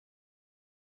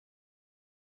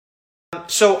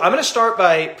So I'm going to start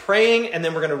by praying, and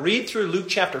then we're going to read through Luke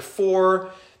chapter 4,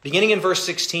 beginning in verse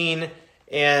 16.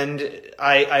 And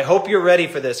I hope you're ready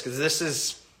for this, because this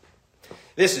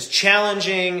is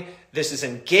challenging, this is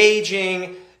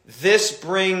engaging, this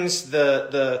brings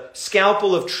the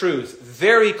scalpel of truth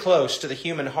very close to the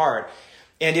human heart.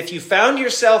 And if you found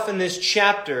yourself in this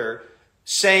chapter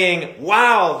saying,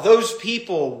 wow, those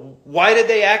people, why did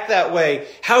they act that way?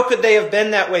 How could they have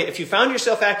been that way? If you found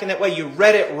yourself acting that way, you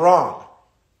read it wrong.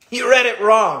 You read it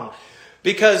wrong.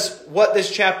 Because what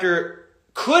this chapter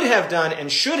could have done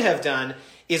and should have done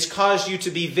is cause you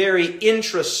to be very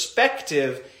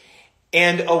introspective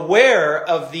and aware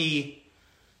of the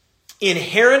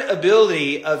inherent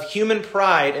ability of human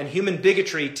pride and human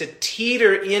bigotry to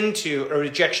teeter into a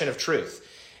rejection of truth.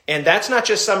 And that's not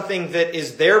just something that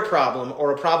is their problem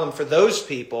or a problem for those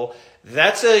people.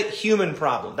 That's a human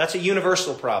problem. That's a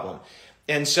universal problem.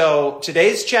 And so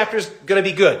today's chapter is going to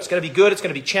be good. It's going to be good. It's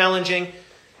going to be challenging.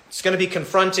 It's going to be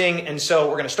confronting. And so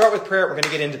we're going to start with prayer. We're going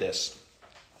to get into this.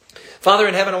 Father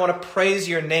in heaven, I want to praise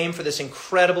your name for this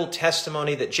incredible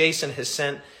testimony that Jason has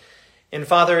sent. And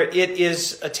Father, it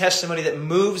is a testimony that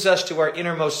moves us to our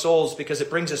innermost souls because it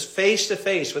brings us face to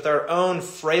face with our own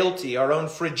frailty, our own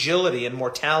fragility and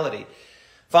mortality.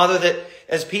 Father, that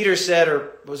as Peter said,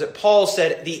 or was it Paul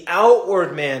said, the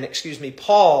outward man,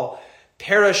 Paul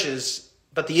perishes,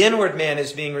 but the inward man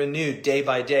is being renewed day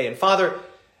by day. And Father,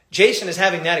 Jason is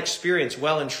having that experience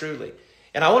well and truly.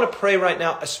 And I want to pray right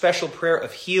now a special prayer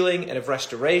of healing and of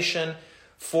restoration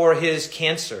for his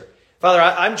cancer. Father,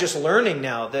 I'm just learning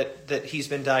now that he's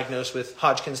been diagnosed with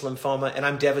Hodgkin's lymphoma, and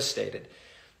I'm devastated.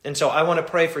 And so I want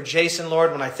to pray for Jason,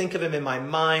 Lord. When I think of him in my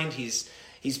mind, he's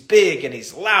big and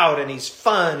he's loud and he's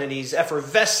fun and he's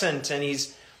effervescent and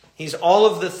he's all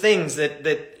of the things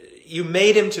that you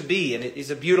made him to be, and he's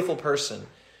a beautiful person.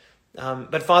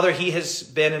 But Father, he has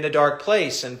been in a dark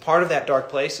place, and part of that dark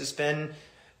place has been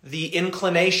the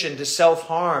inclination to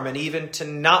self-harm and even to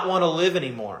not want to live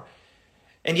anymore.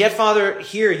 And yet, Father,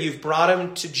 here you've brought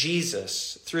him to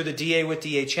Jesus through the DA with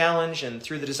DA challenge and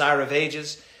through the Desire of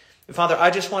Ages. And Father, I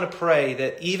just want to pray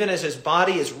that even as his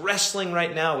body is wrestling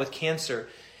right now with cancer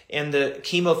and the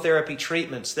chemotherapy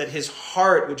treatments, that his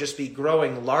heart would just be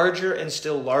growing larger and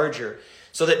still larger,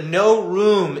 so that no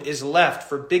room is left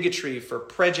for bigotry, for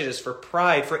prejudice, for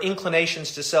pride, for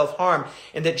inclinations to self-harm,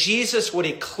 and that Jesus would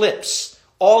eclipse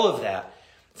all of that.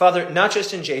 Father, not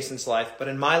just in Jason's life, but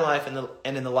in my life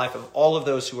and in the life of all of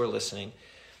those who are listening.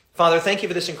 Father, thank you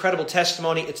for this incredible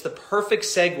testimony. It's the perfect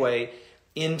segue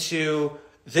into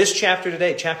this chapter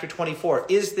today, chapter 24.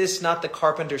 Is this not the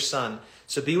carpenter's son?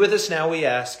 So be with us now, we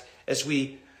ask, as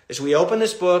we open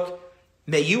this book.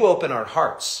 May you open our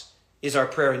hearts, is our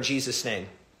prayer in Jesus' name.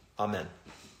 Amen.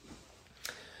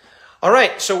 All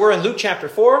right, so we're in Luke chapter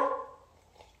 4.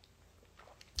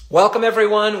 Welcome,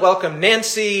 everyone. Welcome,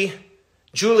 Nancy,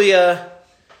 Julia,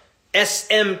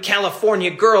 SM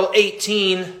California Girl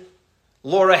 18,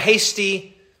 Laura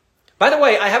Hasty. By the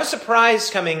way, I have a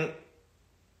surprise coming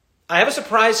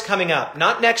up.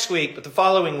 Not next week, but the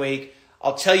following week.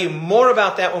 I'll tell you more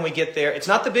about that when we get there. It's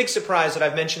not the big surprise that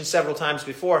I've mentioned several times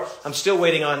before. I'm still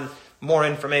waiting on more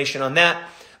information on that.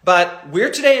 But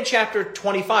we're today in chapter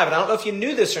 25, and I don't know if you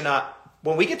knew this or not.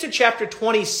 When we get to chapter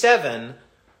 27,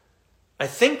 I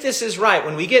think this is right.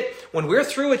 When we're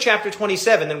through a chapter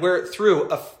 27, then we're through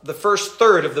the first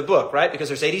third of the book, right? Because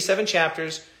there's 87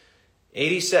 chapters,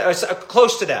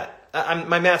 close to that.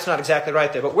 My math's not exactly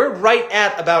right there, but we're right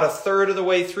at about a third of the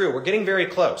way through. We're getting very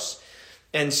close.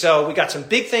 And so we got some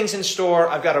big things in store.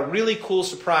 I've got a really cool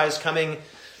surprise coming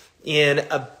in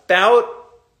about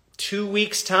 2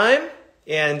 weeks' time,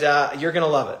 and you're going to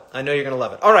love it. I know you're going to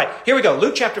love it. All right, here we go.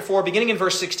 Luke chapter 4, beginning in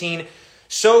verse 16.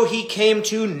 So he came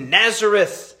to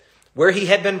Nazareth, where he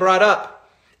had been brought up.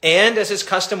 And as his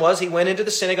custom was, he went into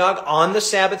the synagogue on the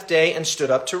Sabbath day and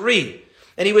stood up to read.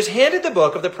 And he was handed the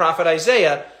book of the prophet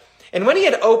Isaiah. And when he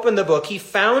had opened the book, he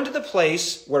found the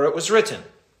place where it was written,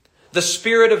 "The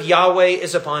Spirit of Yahweh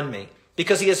is upon me,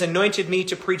 because he has anointed me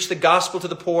to preach the gospel to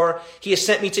the poor. He has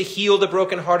sent me to heal the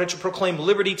brokenhearted, to proclaim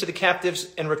liberty to the captives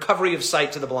and recovery of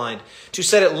sight to the blind, to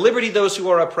set at liberty those who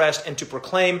are oppressed, and to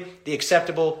proclaim the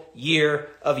acceptable year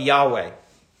of Yahweh."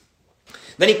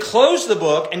 Then he closed the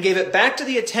book and gave it back to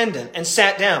the attendant and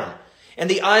sat down. And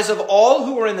the eyes of all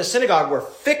who were in the synagogue were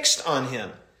fixed on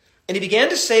him. And he began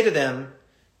to say to them,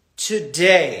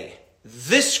 "Today,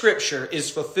 this scripture is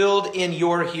fulfilled in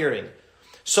your hearing."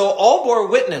 So all bore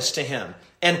witness to him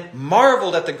and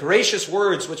marveled at the gracious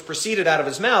words which proceeded out of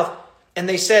his mouth. And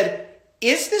they said,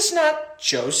 "Is this not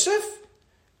Joseph,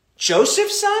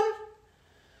 Joseph's son?"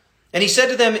 And he said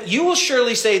to them, "You will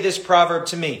surely say this proverb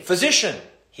to me, 'Physician,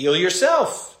 heal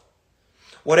yourself.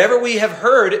 Whatever we have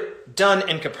heard done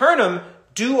in Capernaum,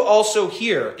 do also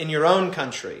here in your own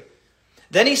country.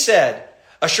 Then he said,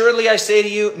 assuredly I say to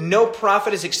you, no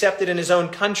prophet is accepted in his own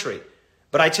country.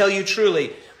 But I tell you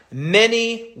truly,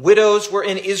 many widows were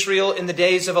in Israel in the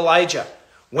days of Elijah,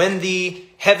 when the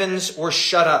heavens were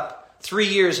shut up 3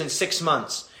 years and 6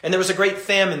 months, and there was a great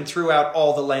famine throughout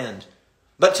all the land.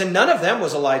 But to none of them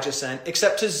was Elijah sent,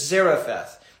 except to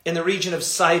Zarephath in the region of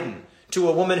Sidon, to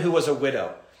a woman who was a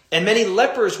widow. And many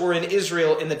lepers were in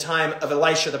Israel in the time of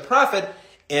Elisha the prophet,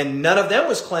 and none of them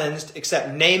was cleansed except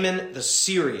Naaman the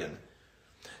Syrian.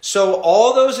 So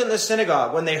all those in the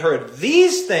synagogue, when they heard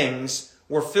these things,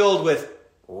 were filled with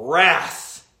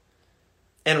wrath,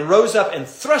 and rose up and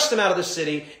thrust him out of the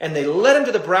city, and they led him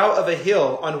to the brow of a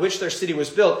hill on which their city was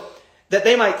built, that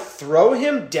they might throw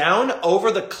him down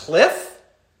over the cliff.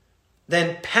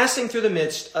 Then passing through the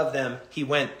midst of them, he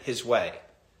went his way.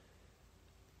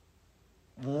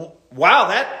 Wow,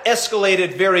 that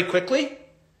escalated very quickly.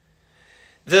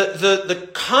 The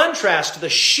contrast, the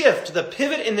shift, the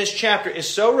pivot in this chapter is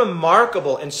so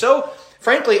remarkable and so,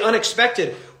 frankly,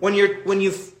 unexpected. When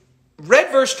you've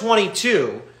read verse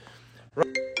 22, oh,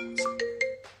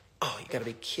 you got to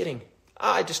be kidding!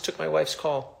 I just took my wife's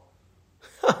call.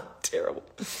 Terrible.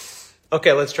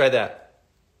 Okay, let's try that.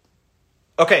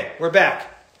 Okay, we're back.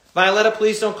 Violetta,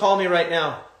 please don't call me right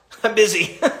now. I'm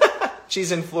busy.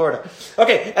 She's in Florida.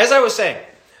 Okay, as I was saying,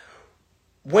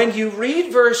 when you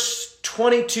read verse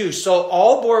 22, so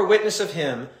all bore witness of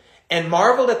him and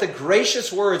marveled at the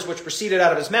gracious words which proceeded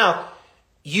out of his mouth,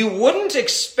 you wouldn't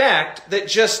expect that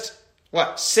just,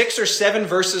 6 or 7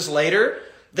 verses later,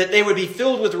 that they would be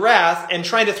filled with wrath and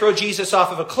trying to throw Jesus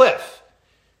off of a cliff.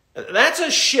 That's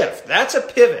a shift. That's a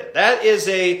pivot. That is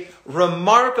a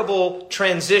remarkable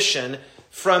transition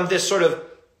from this sort of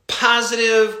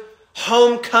positive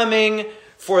homecoming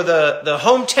for the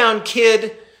hometown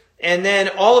kid, and then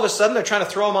all of a sudden they're trying to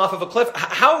throw him off of a cliff.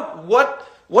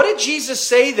 What did Jesus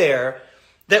say there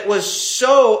that was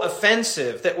so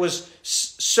offensive, that was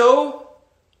so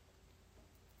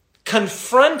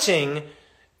confronting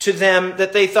to them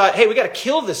that they thought, hey, we got to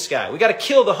kill this guy. We got to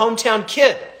kill the hometown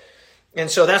kid. And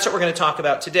so that's what we're going to talk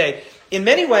about today. In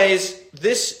many ways,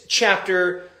 this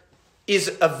chapter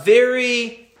is a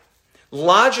very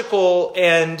logical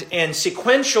and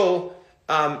sequential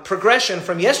progression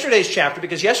from yesterday's chapter,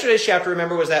 because yesterday's chapter,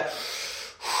 remember, was that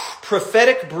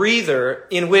prophetic breather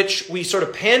in which we sort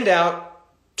of panned out,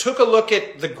 took a look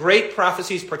at the great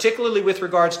prophecies, particularly with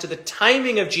regards to the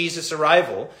timing of Jesus'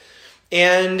 arrival,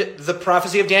 and the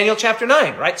prophecy of Daniel chapter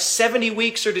 9, right? 70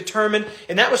 weeks are determined,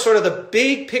 and that was sort of the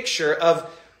big picture of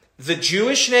the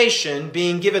Jewish nation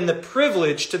being given the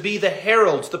privilege to be the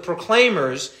heralds, the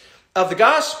proclaimers of the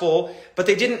gospel, but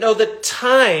they didn't know the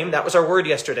time, that was our word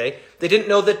yesterday, they didn't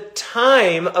know the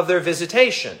time of their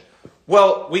visitation.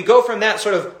 Well, we go from that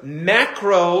sort of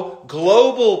macro,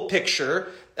 global picture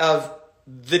of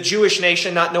the Jewish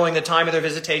nation not knowing the time of their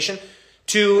visitation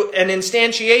to an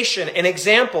instantiation, an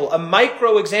example, a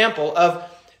micro example of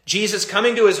Jesus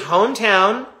coming to his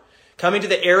hometown, coming to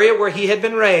the area where he had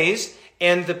been raised,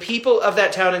 and the people of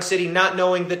that town and city not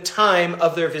knowing the time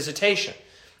of their visitation.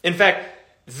 In fact,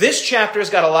 this chapter has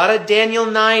got a lot of Daniel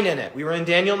 9 in it. We were in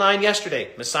Daniel 9 yesterday.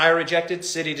 Messiah rejected,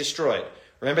 city destroyed.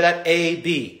 Remember that? A,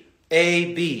 B,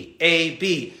 A, B, A,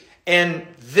 B. And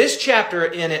this chapter,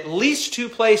 in at least 2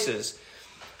 places,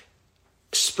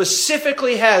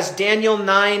 specifically has Daniel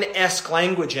 9-esque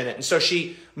language in it. And so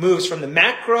she moves from the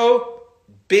macro,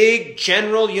 big,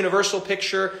 general, universal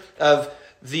picture of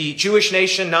the Jewish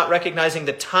nation not recognizing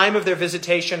the time of their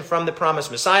visitation from the promised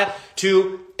Messiah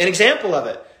to an example of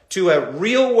it, to a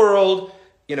real world,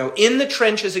 in the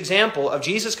trenches example of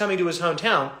Jesus coming to his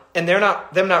hometown, and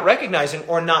them not recognizing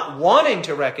or not wanting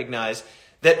to recognize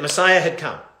that Messiah had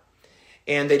come.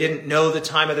 And they didn't know the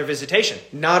time of their visitation.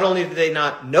 Not only did they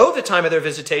not know the time of their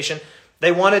visitation,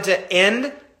 they wanted to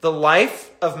end the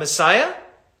life of Messiah.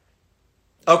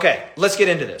 Okay, let's get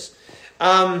into this.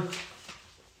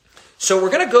 So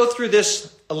we're going to go through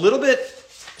this a little bit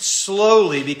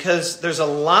slowly because there's a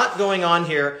lot going on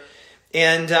here.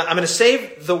 And I'm going to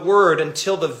save the word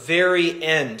until the very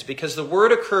end because the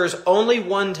word occurs only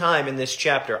one time in this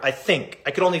chapter, I think.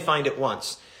 I could only find it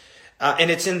once. And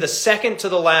it's in the second to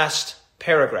the last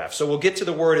paragraph. So we'll get to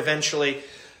the word eventually.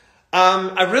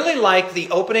 I really like the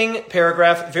opening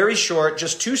paragraph, very short,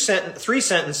 just 3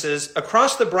 sentences.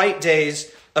 Across the bright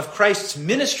days of Christ's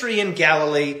ministry in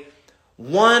Galilee,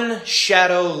 one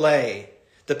shadow lay.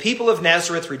 The people of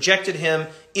Nazareth rejected him,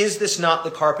 "Is this not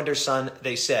the carpenter's son?"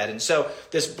 they said. And so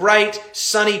this bright,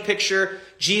 sunny picture,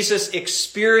 Jesus'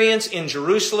 experience in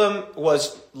Jerusalem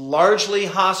was largely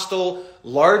hostile,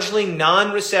 largely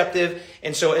non-receptive.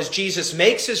 And so as Jesus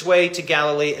makes his way to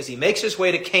Galilee, as he makes his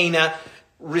way to Cana,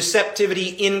 receptivity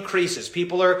increases.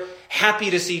 People are happy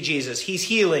to see Jesus. He's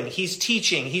healing, he's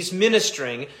teaching, he's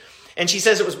ministering. And she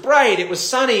says it was bright, it was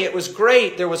sunny, it was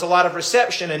great. There was a lot of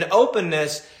reception and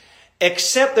openness,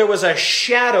 except there was a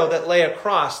shadow that lay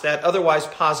across that otherwise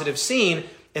positive scene,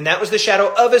 and that was the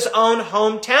shadow of his own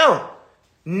hometown,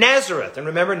 Nazareth. And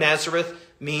remember, Nazareth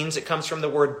means, it comes from the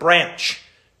word branch,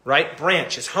 right?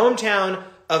 Branch, his hometown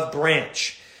of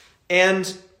Branch.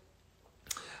 And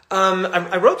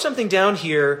I wrote something down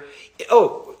here.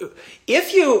 Oh,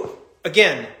 if you,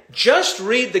 again, just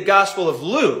read the Gospel of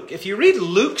Luke, if you read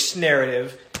Luke's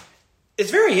narrative,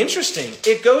 it's very interesting.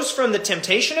 It goes from the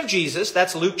temptation of Jesus,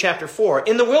 that's Luke chapter 4,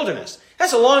 in the wilderness.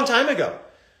 That's a long time ago,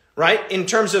 right? In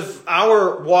terms of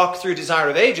our walk through Desire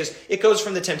of Ages, it goes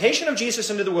from the temptation of Jesus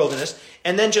into the wilderness,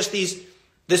 and then just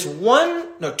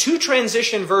two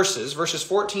transition verses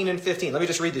 14 and 15. Let me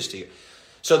just read this to you.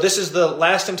 So this is the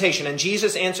last temptation. "And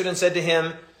Jesus answered and said to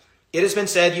him, 'It has been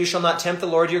said, you shall not tempt the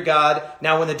Lord your God.'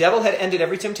 Now when the devil had ended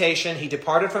every temptation, he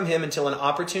departed from him until an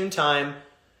opportune time."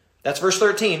 That's verse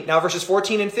 13. Now verses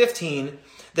 14 and 15.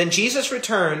 "Then Jesus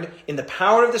returned in the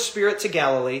power of the Spirit to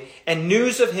Galilee, and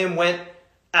news of him went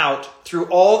out through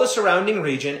all the surrounding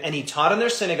region, and he taught in their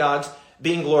synagogues,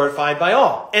 being glorified by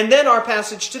all." And then our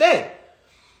passage today.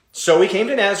 "So he came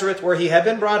to Nazareth, where he had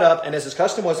been brought up, and as his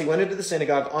custom was, he went into the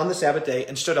synagogue on the Sabbath day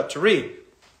and stood up to read."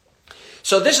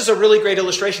 So this is a really great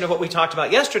illustration of what we talked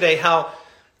about yesterday, how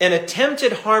an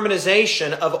attempted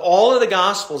harmonization of all of the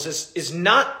Gospels is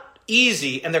not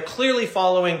easy, and they're clearly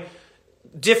following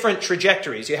different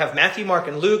trajectories. You have Matthew, Mark,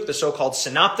 and Luke, the so-called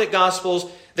synoptic Gospels,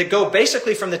 that go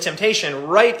basically from the temptation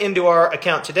right into our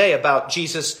account today about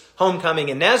Jesus' homecoming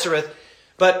in Nazareth.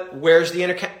 But where's the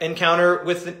encounter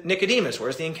with Nicodemus?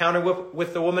 Where's the encounter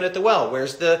with the woman at the well?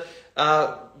 Where's the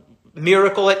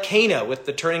miracle at Cana with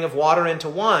the turning of water into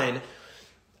wine?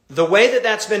 The way that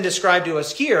that's been described to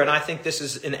us here, and I think this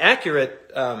is an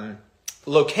accurate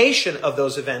location of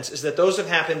those events, is that those have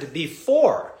happened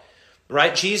before,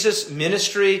 right? Jesus'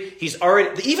 ministry,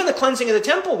 even the cleansing of the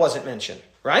temple wasn't mentioned,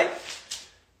 right?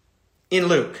 In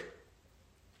Luke.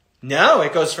 No,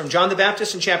 it goes from John the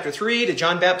Baptist in chapter 3 to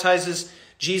John baptizes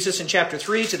Jesus in chapter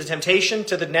 3 to the temptation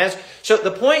to the Nazareth. So the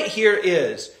point here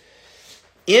is,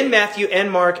 in Matthew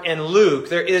and Mark and Luke,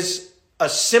 there is a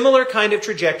similar kind of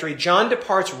trajectory. John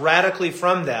departs radically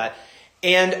from that.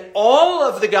 And all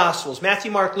of the Gospels,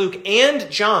 Matthew, Mark, Luke, and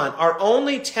John, are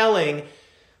only telling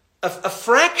a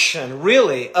fraction,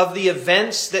 really, of the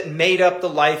events that made up the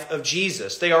life of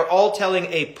Jesus. They are all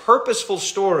telling a purposeful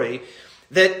story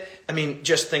that,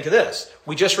 just think of this.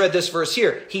 We just read this verse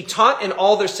here. He taught in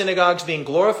all their synagogues, being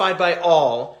glorified by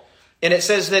all. And it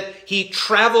says that he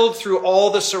traveled through all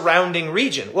the surrounding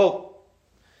region. Well,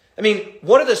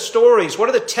 what are the stories? What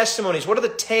are the testimonies? What are the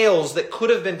tales that could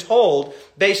have been told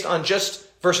based on just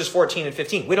verses 14 and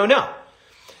 15? We don't know.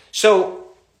 So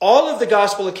all of the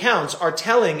gospel accounts are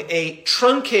telling a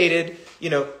truncated,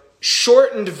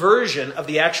 shortened version of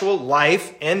the actual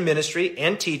life and ministry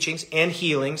and teachings and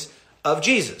healings of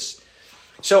Jesus.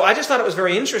 So I just thought it was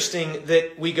very interesting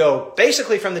that we go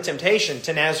basically from the temptation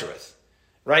to Nazareth,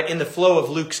 right, in the flow of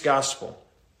Luke's gospel.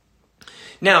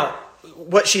 Now,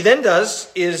 what she then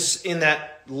does is, in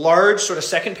that large sort of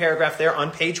second paragraph there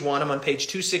on page 1, I'm on page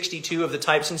 262 of the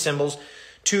Types and Symbols,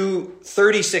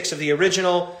 236 of the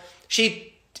original,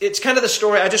 it's kind of the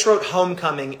story. I just wrote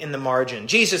homecoming in the margin.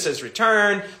 Jesus has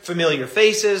returned, familiar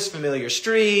faces, familiar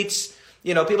streets.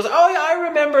 People say, "Oh yeah, I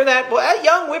remember that boy, that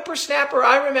young whippersnapper.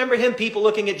 I remember him." People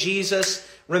looking at Jesus,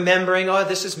 remembering, "Oh,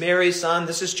 this is Mary's son.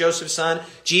 This is Joseph's son."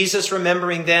 Jesus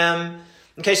remembering them.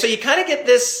 Okay, so you kind of get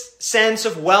this sense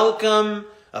of welcome,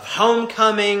 of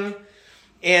homecoming,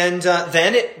 and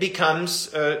then it becomes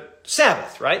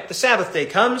Sabbath, right? The Sabbath day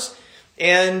comes,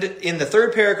 and in the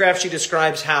third paragraph, she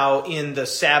describes how in the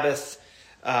Sabbath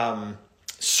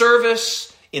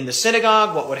service in the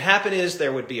synagogue, what would happen is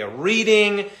there would be a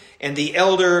reading, and the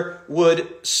elder would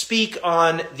speak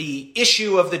on the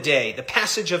issue of the day, the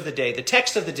passage of the day, the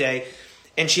text of the day,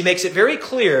 and she makes it very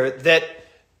clear that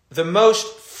the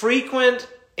most frequent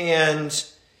and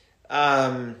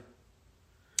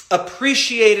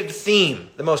appreciated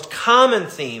theme, the most common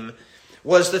theme,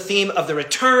 was the theme of the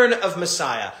return of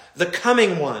Messiah, the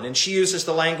coming one. And she uses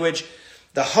the language,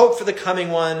 the hope for the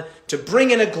coming one, to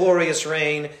bring in a glorious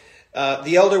reign.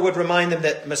 The elder would remind them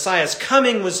that Messiah's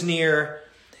coming was near.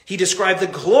 He described the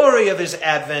glory of his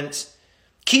advent.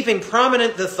 keeping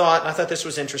prominent the thought, and I thought this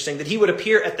was interesting, that he would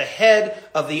appear at the head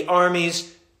of the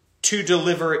armies to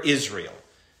deliver Israel.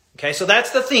 Okay, so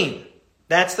that's the theme.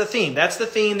 That's the theme. That's the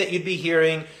theme that you'd be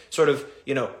hearing sort of,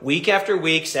 week after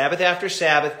week, Sabbath after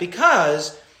Sabbath,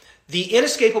 because the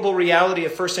inescapable reality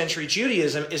of first century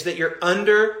Judaism is that you're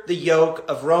under the yoke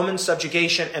of Roman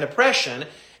subjugation and oppression.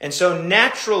 And so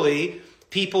naturally,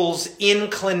 people's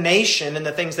inclination and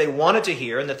the things they wanted to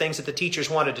hear and the things that the teachers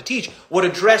wanted to teach would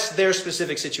address their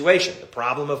specific situation. The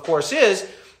problem, of course, is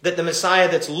that the Messiah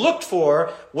that's looked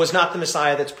for was not the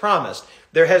Messiah that's promised.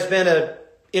 There has been an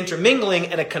intermingling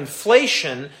and a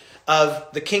conflation of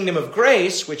the kingdom of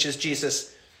grace, which is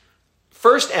Jesus'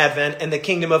 first advent, and the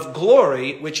kingdom of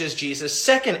glory, which is Jesus'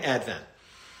 second advent.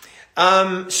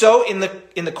 So in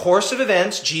the course of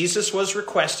events, Jesus was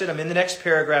requested. I'm in the next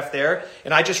paragraph there,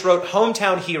 and I just wrote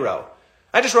hometown hero.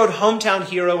 I just wrote hometown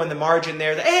hero in the margin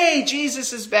there. That, hey,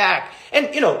 Jesus is back. And,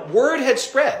 word had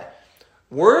spread.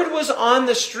 Word was on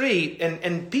the street,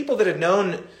 and people that had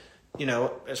known,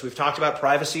 as we've talked about,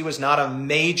 privacy was not a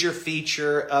major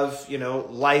feature of,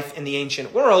 life in the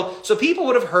ancient world. So people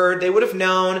would have heard, they would have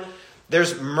known.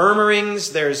 There's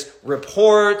murmurings, there's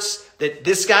reports that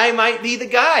this guy might be the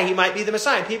guy. He might be the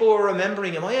Messiah. People were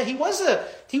remembering him. Oh yeah, he was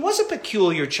a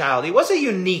peculiar child. He was a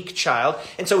unique child.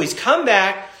 And so he's come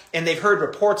back, and they've heard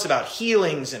reports about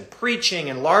healings and preaching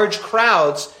and large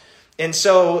crowds. And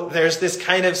so there's this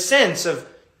kind of sense of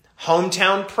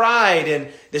hometown pride, and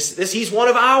this he's one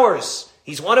of ours.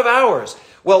 He's one of ours.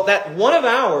 Well, that one of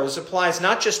ours applies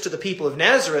not just to the people of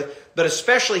Nazareth, but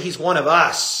especially he's one of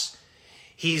us.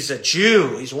 He's a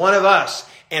Jew. He's one of us.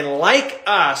 And like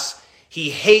us,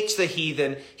 he hates the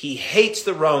heathen. He hates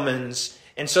the Romans.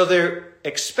 And so their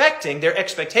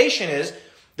expectation is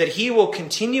that he will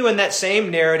continue in that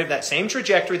same narrative, that same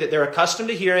trajectory that they're accustomed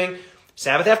to hearing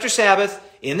Sabbath after Sabbath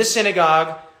in the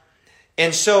synagogue.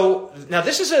 And so, now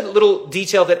this is a little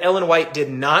detail that Ellen White did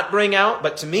not bring out,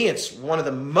 but to me it's one of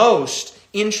the most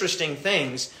interesting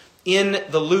things in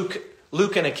the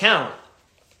Lucan account.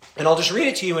 And I'll just read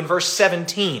it to you in verse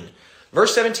 17.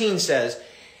 Verse 17 says,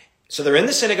 so they're in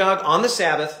the synagogue on the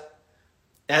Sabbath,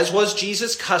 as was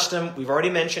Jesus' custom. We've already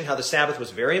mentioned how the Sabbath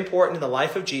was very important in the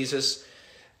life of Jesus.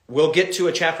 We'll get to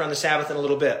a chapter on the Sabbath in a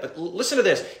little bit. But listen to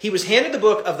this. He was handed the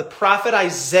book of the prophet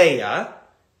Isaiah.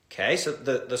 Okay, so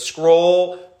the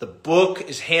scroll, the book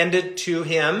is handed to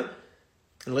him.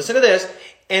 And listen to this.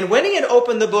 And when he had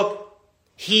opened the book,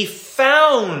 he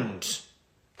found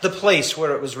the place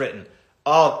where it was written.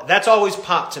 Oh, that's always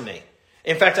popped to me.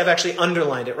 In fact, I've actually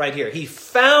underlined it right here. He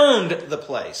found the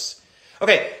place.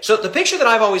 Okay, so the picture that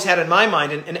I've always had in my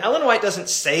mind, and Ellen White doesn't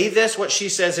say this, what she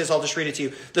says is, I'll just read it to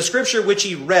you. The scripture which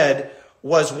he read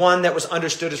was one that was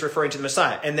understood as referring to the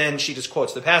Messiah. And then she just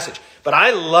quotes the passage. But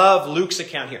I love Luke's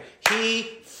account here. He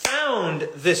found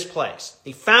this place.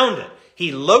 He found it.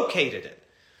 He located it.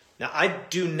 Now, I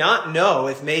do not know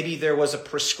if maybe there was a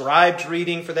prescribed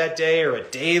reading for that day or a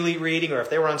daily reading or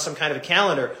if they were on some kind of a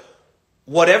calendar.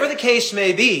 Whatever the case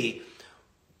may be,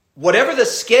 whatever the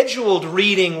scheduled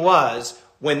reading was,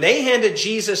 when they handed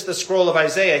Jesus the scroll of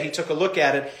Isaiah, he took a look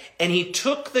at it and he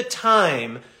took the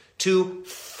time to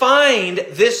find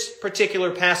this particular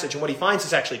passage. And what he finds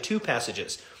is actually two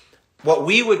passages. What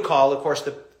we would call, of course,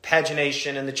 the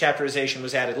pagination and the chapterization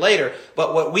was added later,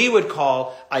 but what we would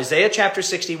call Isaiah chapter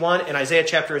 61 and Isaiah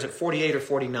chapter, is it 48 or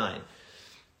 49?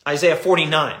 Isaiah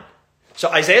 49. So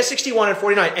Isaiah 61 and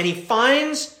 49. And he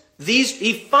finds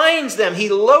them, he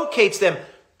locates them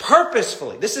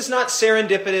purposefully. This is not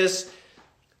serendipitous.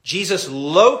 Jesus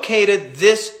located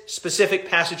this specific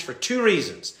passage for two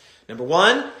reasons. Number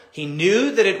one, he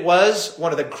knew that it was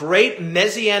one of the great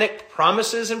messianic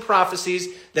promises and prophecies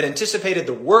that anticipated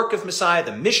the work of Messiah,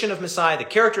 the mission of Messiah, the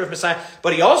character of Messiah.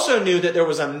 But he also knew that there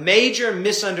was a major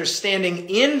misunderstanding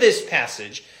in this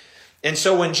passage. And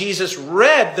so when Jesus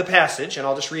read the passage, and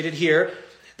I'll just read it here,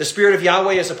 the Spirit of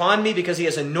Yahweh is upon me because he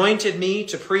has anointed me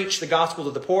to preach the gospel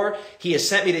to the poor. He has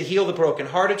sent me to heal the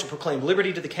brokenhearted, to proclaim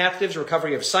liberty to the captives,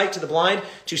 recovery of sight to the blind,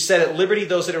 to set at liberty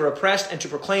those that are oppressed, and to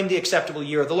proclaim the acceptable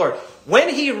year of the Lord.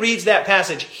 When he reads that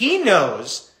passage, he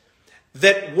knows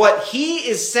that what he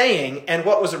is saying and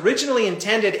what was originally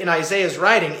intended in Isaiah's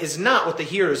writing is not what the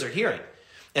hearers are hearing.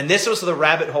 And this was the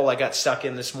rabbit hole I got stuck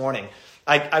in this morning.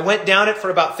 I went down it for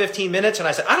about 15 minutes and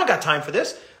I said, I don't got time for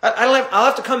this. I'll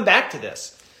have to come back to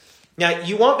this. Now,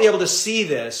 you won't be able to see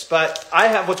this, but I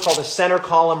have what's called a center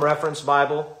column reference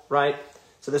Bible, right?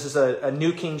 So this is a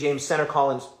New King James center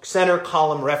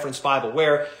column reference Bible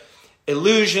where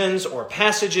allusions or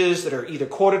passages that are either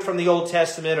quoted from the Old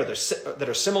Testament or that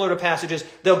are similar to passages,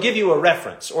 they'll give you a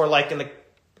reference. Or like in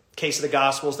case of the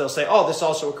Gospels, they'll say, oh, this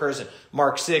also occurs in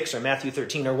Mark 6 or Matthew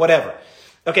 13 or whatever.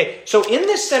 Okay, so in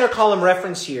this center column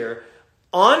reference here,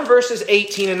 on verses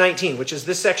 18 and 19, which is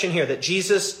this section here that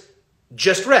Jesus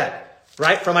just read,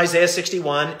 right, from Isaiah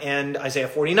 61 and Isaiah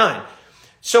 49.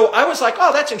 So I was like,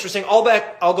 oh, that's interesting.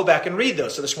 I'll go back and read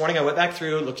those. So this morning I went back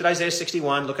through, looked at Isaiah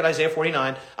 61, looked at Isaiah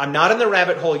 49. I'm not in the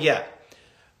rabbit hole yet.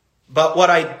 But what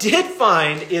I did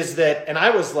find is that, and I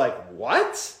was like,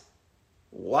 what?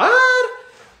 What?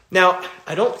 Now,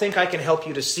 I don't think I can help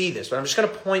you to see this, but I'm just going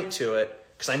to point to it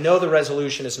because I know the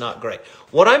resolution is not great.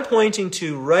 What I'm pointing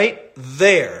to right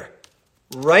there,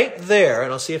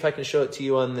 and I'll see if I can show it to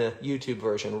you on the YouTube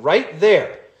version, right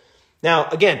there. Now,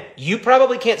 again, you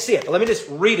probably can't see it, but let me just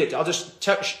read it. I'll just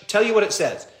tell you what it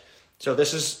says. So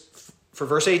this is for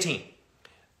verse 18.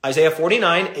 Isaiah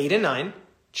 49, 8 and 9,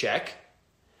 check.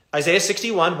 Isaiah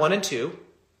 61, 1 and 2,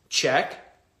 check.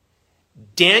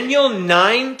 Daniel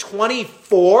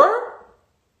 9:24?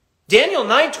 Daniel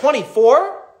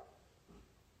 9:24?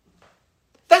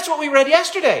 That's what we read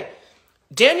yesterday.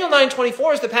 Daniel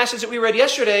 9:24 is the passage that we read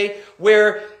yesterday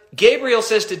where Gabriel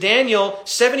says to Daniel,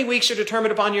 70 weeks are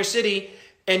determined upon your city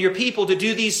and your people to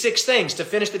do these 6 things, to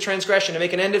finish the transgression, to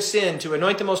make an end of sin, to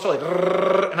anoint the most holy.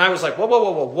 And I was like,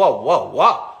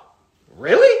 whoa.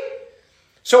 Really?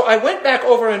 So I went back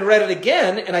over and read it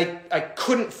again, and I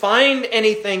couldn't find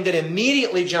anything that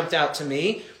immediately jumped out to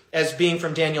me as being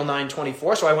from Daniel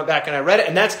 9:24. So I went back and I read it,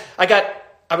 and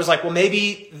I was like, well,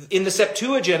 maybe in the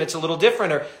Septuagint it's a little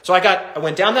different. So I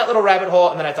went down that little rabbit hole,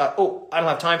 and then I thought, oh, I don't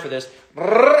have time for this.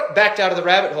 Backed out of the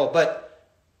rabbit hole. But,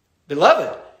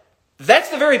 beloved, that's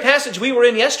the very passage we were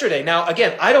in yesterday. Now,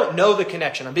 again, I don't know the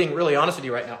connection. I'm being really honest with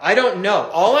you right now. I don't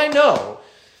know. All I know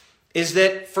is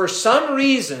that for some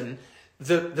reason,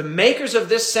 the makers of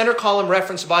this center column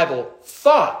reference Bible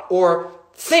thought or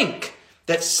think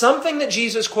that something that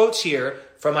Jesus quotes here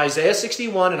from Isaiah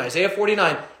 61 and Isaiah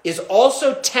 49 is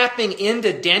also tapping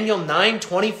into Daniel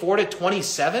 9:24 to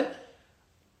 27.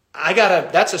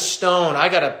 That's a stone. I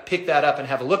gotta pick that up and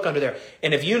have a look under there.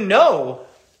 And if you know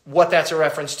what that's a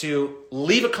reference to,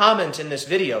 leave a comment in this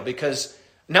video, because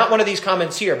not one of these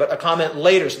comments here, but a comment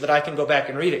later so that I can go back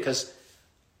and read it, because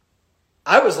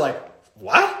I was like,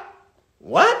 what?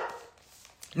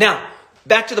 Now,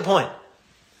 back to the point,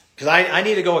 because I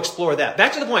need to go explore that.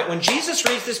 Back to the point. When Jesus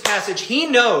reads this passage, he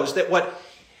knows that what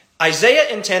Isaiah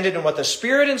intended and what the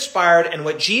Spirit inspired and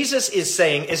what Jesus is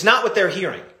saying is not what they're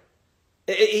hearing.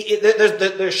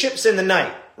 There's ships in the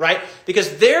night, right?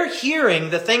 Because they're hearing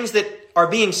the things that are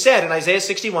being said in Isaiah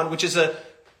 61, which is a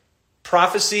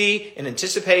prophecy, an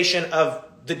anticipation of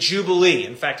the Jubilee.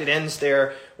 In fact, it ends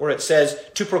there where it says,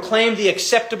 to proclaim the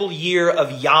acceptable year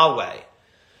of Yahweh.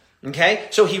 Okay?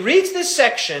 So he reads this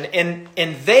section and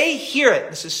they hear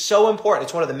it. This is so important.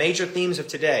 It's one of the major themes of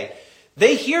today.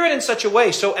 They hear it in such a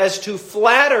way so as to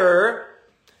flatter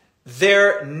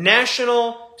their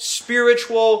national,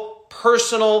 spiritual,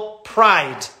 personal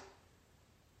pride.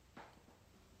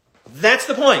 That's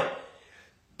the point.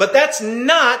 But that's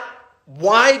not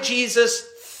why Jesus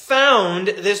found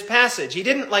this passage. He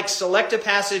didn't select a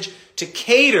passage to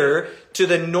cater to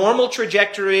the normal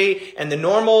trajectory and the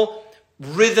normal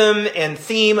rhythm and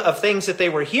theme of things that they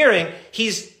were hearing.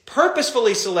 He's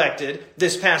purposefully selected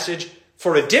this passage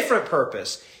for a different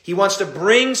purpose. He wants to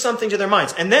bring something to their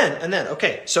minds. And then,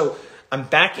 okay, so I'm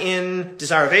back in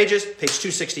Desire of Ages, page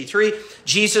 263.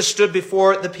 Jesus stood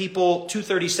before the people,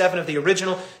 237 of the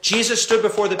original. Jesus stood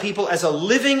before the people as a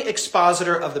living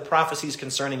expositor of the prophecies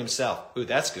concerning himself. Ooh,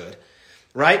 that's good,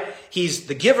 right? He's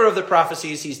the giver of the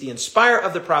prophecies. He's the inspirer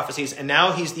of the prophecies. And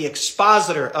now he's the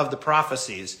expositor of the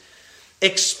prophecies.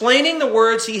 Explaining the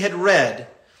words he had read,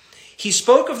 he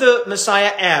spoke of the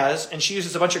Messiah as, and she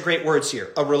uses a bunch of great words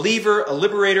here, a reliever, a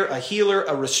liberator, a healer,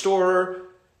 a restorer.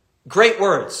 Great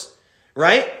words,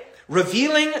 right?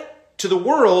 Revealing to the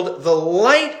world the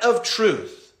light of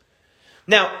truth.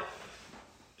 Now,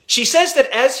 she says that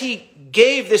as he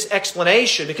gave this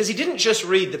explanation, because he didn't just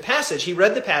read the passage, he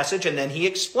read the passage and then he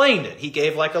explained it. He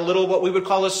gave a little, what we would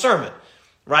call a sermon,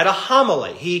 right? A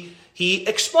homily. He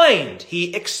explained,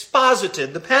 he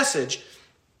exposited the passage.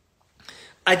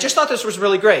 I just thought this was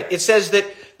really great. It says that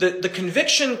the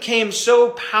conviction came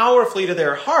so powerfully to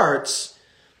their hearts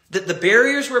that the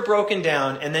barriers were broken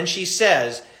down. And then she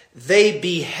says, they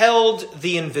beheld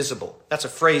the invisible. That's a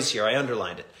phrase here. I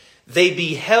underlined it. They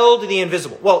beheld the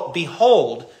invisible. Well,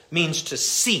 behold means to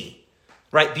see,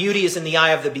 right? Beauty is in the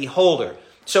eye of the beholder.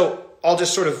 So I'll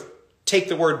just sort of take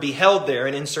the word beheld there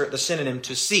and insert the synonym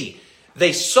to see.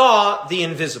 They saw the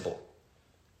invisible.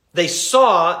 They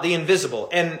saw the invisible.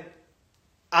 And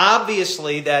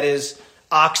obviously that is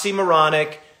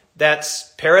oxymoronic.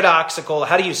 that's paradoxical.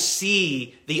 How do you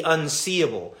see the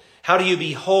unseeable? How do you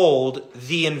behold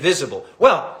the invisible?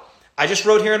 Well, I just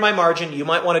wrote here in my margin, you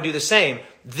might want to do the same.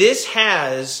 This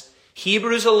has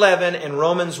Hebrews 11 and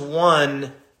Romans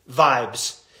 1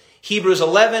 vibes. Hebrews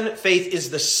 11, faith is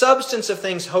the substance of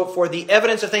things hoped for, the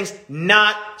evidence of things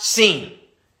not seen.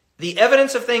 The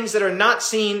evidence of things that are not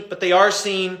seen, but they are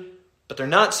seen, but they're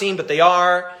not seen, but they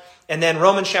are. And then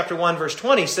Romans chapter 1, verse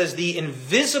 20 says the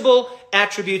invisible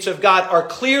attributes of God are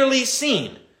clearly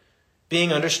seen,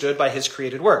 being understood by his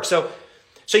created work. So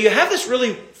you have this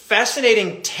really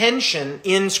fascinating tension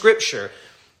in Scripture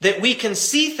that we can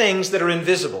see things that are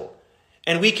invisible,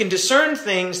 and we can discern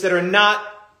things that are not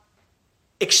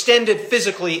extended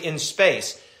physically in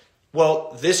space.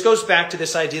 Well, this goes back to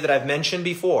this idea that I've mentioned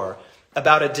before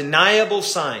about a deniable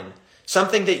sign,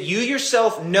 something that you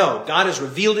yourself know. God has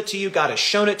revealed it to you, God has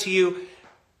shown it to you,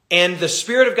 and the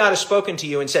Spirit of God has spoken to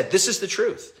you and said, this is the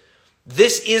truth.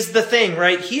 This is the thing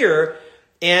right here,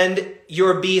 and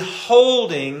you're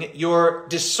beholding, you're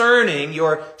discerning,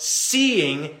 you're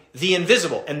seeing the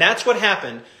invisible. And that's what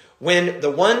happened when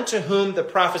the one to whom the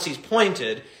prophecies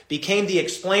pointed became the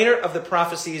explainer of the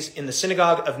prophecies in the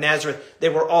synagogue of Nazareth. They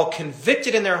were all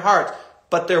convicted in their hearts,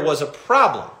 but there was a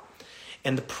problem.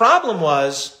 And the problem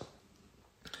was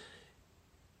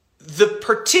the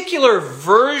particular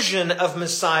version of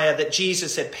Messiah that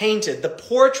Jesus had painted, the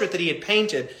portrait that he had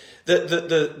painted,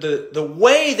 the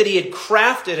way that he had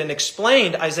crafted and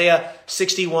explained Isaiah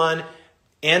 61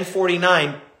 and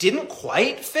 49 didn't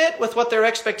quite fit with what their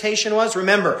expectation was.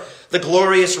 Remember, the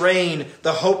glorious reign,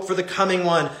 the hope for the coming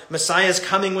one, Messiah's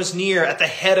coming was near, at the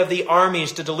head of the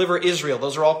armies to deliver Israel.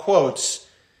 Those are all quotes.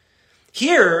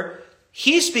 Here,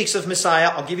 he speaks of Messiah,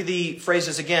 I'll give you the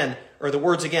phrases again, or the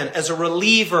words again, as a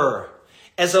reliever,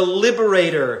 as a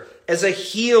liberator, as a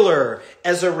healer,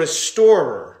 as a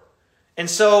restorer. And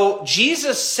so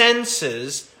Jesus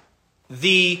senses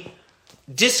the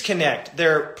disconnect.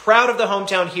 They're proud of the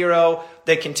hometown hero.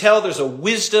 They can tell there's a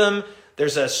wisdom,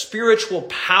 there's a spiritual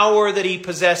power that he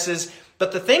possesses.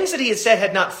 But the things that he had said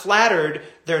had not flattered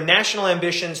their national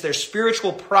ambitions, their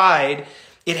spiritual pride.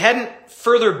 It hadn't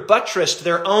further buttressed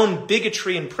their own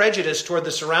bigotry and prejudice toward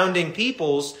the surrounding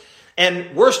peoples.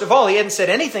 And worst of all, he hadn't said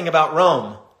anything about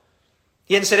Rome.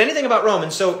 He hadn't said anything about Rome.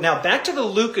 And so now back to the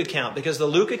Luke account, because the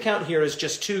Luke account here is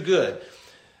just too good.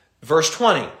 Verse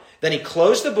 20. Then he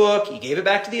closed the book, he gave it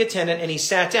back to the attendant, and he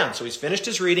sat down. So he's finished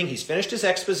his reading, he's finished his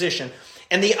exposition,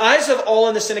 and the eyes of all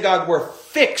in the synagogue were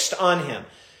fixed on him.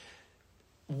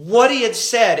 What he had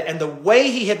said and the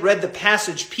way he had read the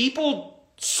passage, people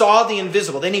saw the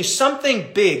invisible. They knew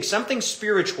something big, something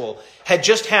spiritual had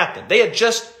just happened. They had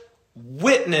just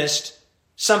witnessed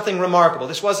something remarkable.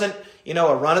 This wasn't, a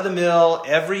run-of-the-mill,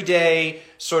 everyday,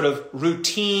 sort of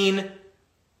routine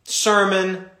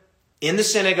sermon in the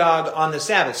synagogue on the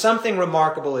Sabbath. Something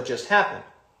remarkable had just happened.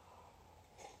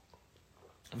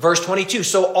 Verse 22,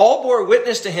 so all bore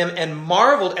witness to him and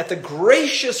marveled at the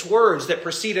gracious words that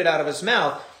proceeded out of his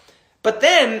mouth. But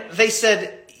then they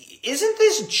said, isn't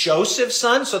this Joseph's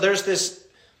son? So there's this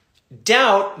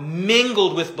doubt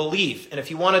mingled with belief. And if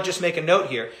you want to just make a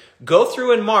note here, go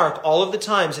through and mark all of the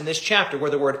times in this chapter where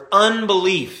the word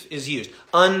unbelief is used.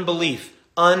 Unbelief,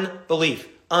 unbelief,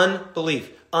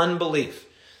 unbelief, unbelief.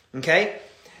 Okay?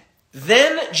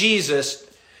 Then Jesus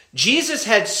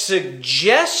had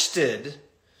suggested,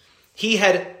 he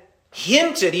had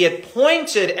hinted, he had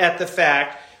pointed at the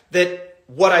fact that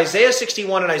what Isaiah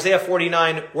 61 and Isaiah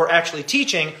 49 were actually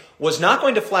teaching was not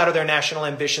going to flatter their national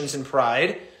ambitions and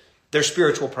pride, their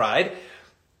spiritual pride.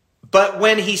 But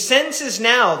when he senses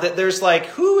now that there's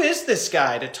who is this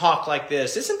guy to talk like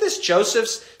this? Isn't this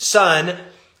Joseph's son?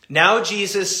 Now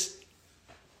Jesus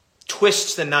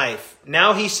twists the knife.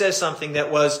 Now he says something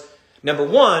that was, number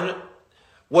one,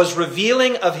 was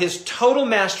revealing of his total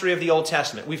mastery of the Old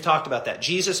Testament. We've talked about that.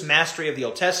 Jesus' mastery of the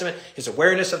Old Testament, his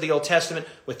awareness of the Old Testament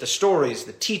with the stories,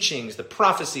 the teachings, the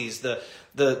prophecies, the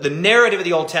narrative of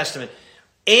the Old Testament.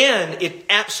 And it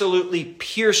absolutely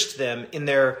pierced them in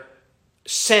their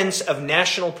sense of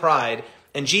national pride.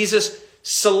 And Jesus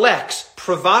selects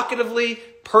provocatively,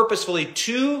 purposefully,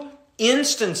 two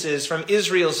instances from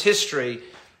Israel's history.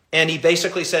 And he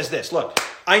basically says this, look,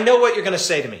 I know what you're going to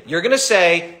say to me. You're going to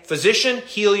say, physician,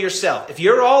 heal yourself. If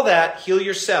you're all that, heal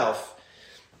yourself.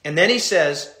 And then he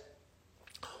says,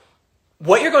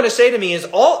 what you're going to say to me is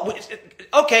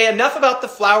okay, enough about the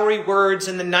flowery words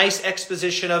and the nice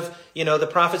exposition of, the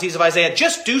prophecies of Isaiah.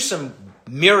 Just do some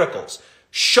miracles.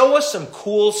 Show us some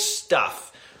cool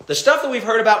stuff. The stuff that we've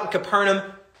heard about in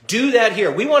Capernaum, do that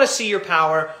here. We want to see your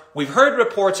power. We've heard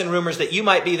reports and rumors that you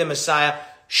might be the Messiah.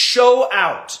 Show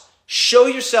out. Show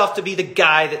yourself to be the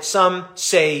guy that some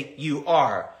say you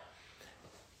are.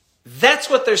 That's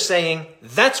what they're saying.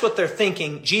 That's what they're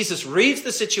thinking. Jesus reads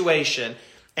the situation,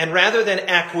 and rather than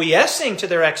acquiescing to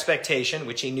their expectation,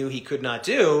 which he knew he could not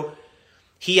do,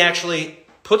 he actually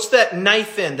puts that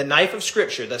knife in, the knife of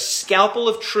Scripture, the scalpel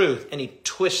of truth, and he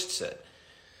twists it.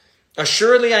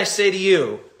 Assuredly, I say to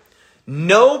you,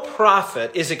 no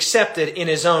prophet is accepted in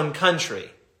his own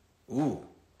country. Ooh.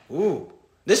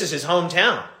 This is his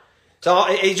hometown. So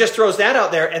he just throws that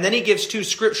out there, and then he gives two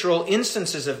scriptural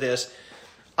instances of this.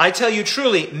 I tell you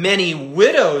truly, many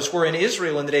widows were in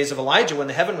Israel in the days of Elijah when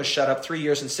the heaven was shut up 3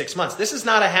 years and 6 months. This is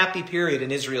not a happy period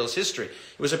in Israel's history.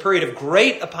 It was a period of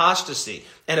great apostasy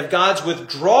and of God's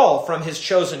withdrawal from his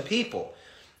chosen people.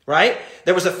 Right?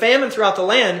 There was a famine throughout the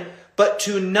land, but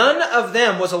to none of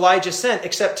them was Elijah sent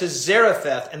except to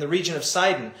Zarephath and the region of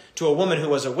Sidon, to a woman who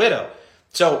was a widow.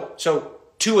 So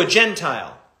to a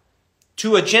Gentile,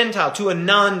 to a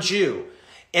non-Jew.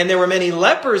 And there were many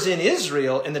lepers in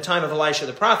Israel in the time of Elisha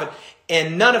the prophet,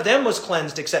 and none of them was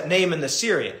cleansed except Naaman the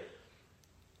Syrian.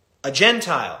 A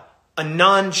Gentile, a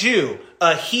non-Jew,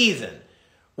 a heathen.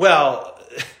 Well,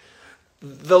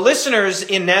 the listeners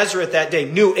in Nazareth that day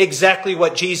knew exactly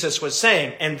what Jesus was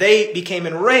saying, and they became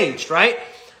enraged, right?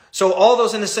 So all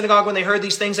those in the synagogue, when they heard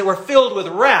these things, they were filled with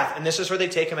wrath, and this is where they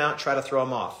take him out and try to throw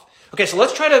him off. Okay, so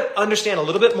let's try to understand a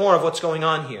little bit more of what's going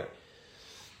on here.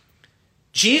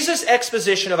 Jesus'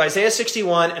 exposition of Isaiah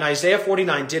 61 and Isaiah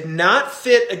 49 did not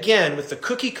fit, again, with the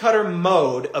cookie-cutter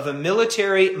mode of a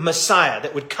military Messiah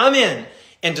that would come in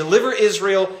and deliver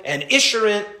Israel and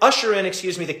usher in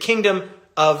the kingdom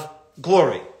of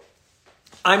glory.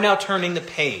 I'm now turning the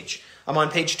page. I'm on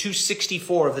page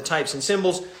 264 of the Types and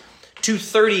Symbols,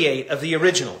 238 of the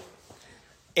original.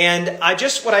 And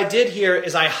what I did here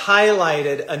is I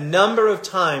highlighted a number of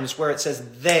times where it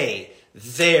says they,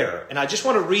 there. And I just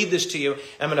want to read this to you.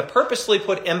 I'm going to purposely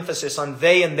put emphasis on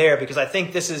they and there because I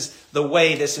think this is the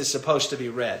way this is supposed to be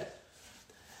read.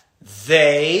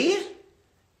 They,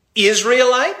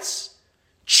 Israelites,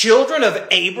 children of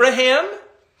Abraham,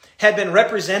 had been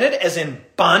represented as in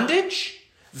bondage.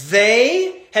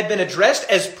 They had been addressed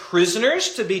as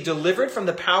prisoners to be delivered from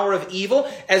the power of evil,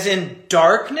 as in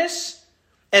darkness,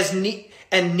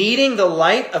 and needing the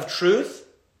light of truth.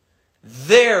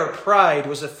 Their pride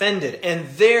was offended, and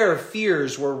their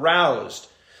fears were roused.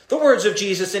 The words of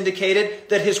Jesus indicated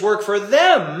that his work for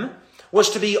them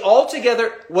was to be altogether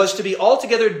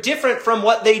different from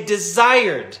what they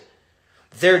desired.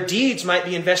 Their deeds might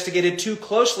be investigated too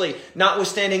closely.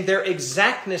 Notwithstanding their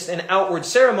exactness and outward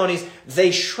ceremonies, they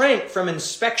shrank from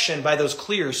inspection by those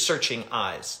clear, searching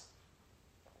eyes.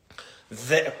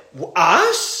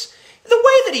 Us? The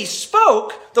way that he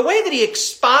spoke, the way that he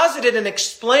exposited and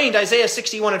explained Isaiah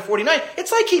 61 and 49,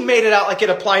 it's like he made it out like it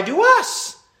applied to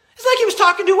us. It's like he was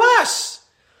talking to us.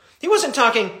 He wasn't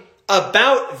talking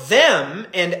about them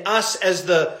and us as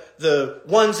the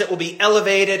ones that will be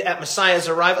elevated at Messiah's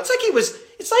arrival.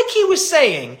 It's like he was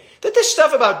saying that this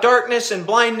stuff about darkness and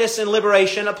blindness and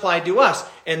liberation applied to us.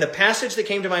 And the passage that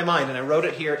came to my mind, and I wrote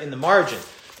it here in the margin,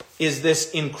 is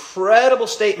this incredible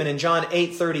statement in John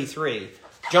 8:33.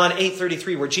 John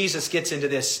 8:33, where Jesus gets into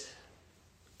this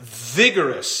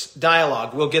vigorous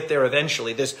dialogue. We'll get there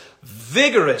eventually. This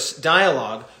vigorous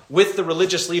dialogue with the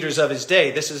religious leaders of his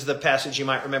day. This is the passage you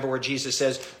might remember where Jesus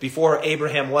says, before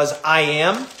Abraham was, I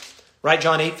am. Right?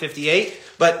 John 8:58.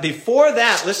 But before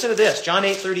that, listen to this. John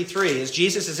 8:33, as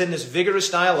Jesus is in this vigorous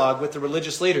dialogue with the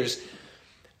religious leaders,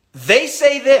 they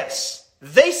say this.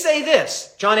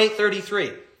 John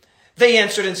 8:33. They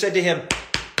answered and said to him,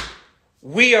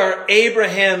 we are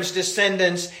Abraham's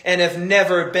descendants and have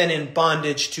never been in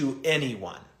bondage to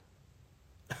anyone.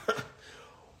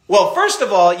 Well, first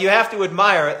of all, you have to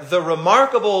admire the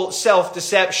remarkable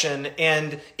self-deception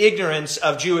and ignorance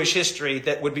of Jewish history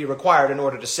that would be required in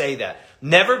order to say that.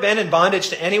 Never been in bondage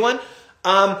to anyone?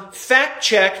 Fact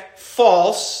check,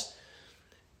 false.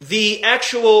 The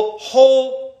actual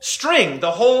whole string,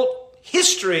 the whole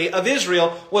history of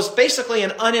Israel was basically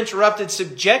an uninterrupted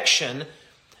subjection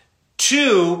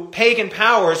to pagan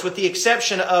powers, with the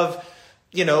exception of,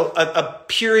 a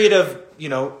period of,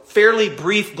 fairly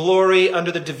brief glory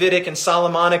under the Davidic and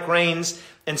Solomonic reigns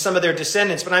and some of their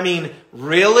descendants. But I mean,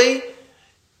 really?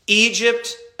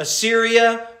 Egypt,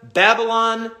 Assyria,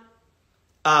 Babylon,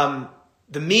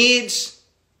 the Medes,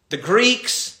 the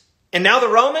Greeks, and now the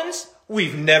Romans?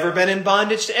 We've never been in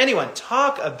bondage to anyone.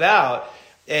 Talk about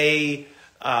a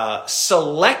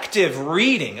selective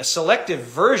reading, a selective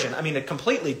version, a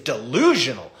completely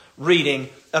delusional reading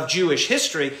of Jewish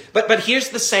history. But here's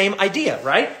the same idea,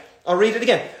 right? I'll read it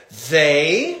again.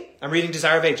 They, I'm reading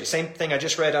Desire of Ages. Same thing I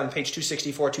just read on page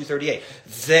 264, 238.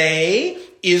 They,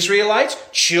 Israelites,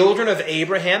 children of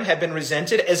Abraham, had been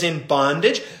resented as in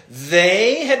bondage.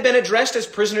 They had been addressed as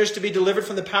prisoners to be delivered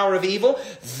from the power of evil.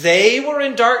 They were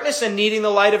in darkness and needing the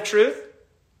light of truth.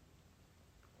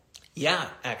 Yeah,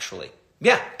 actually.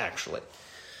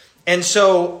 And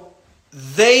so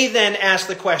they then ask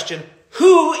the question,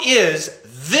 who is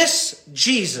this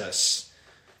Jesus?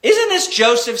 Isn't this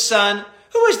Joseph's son?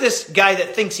 Who is this guy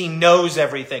that thinks he knows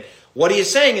everything? What he is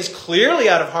saying is clearly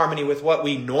out of harmony with what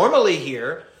we normally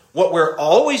hear, what we're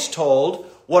always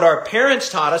told, what our parents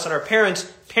taught us, and our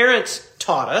parents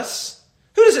taught us.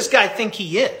 Who does this guy think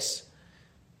he is?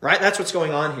 Right? That's what's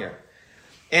going on here.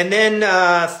 And then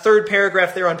third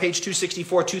paragraph there on page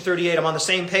 264, 238, I'm on the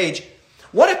same page.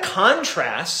 What a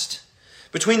contrast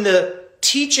between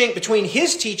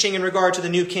his teaching in regard to the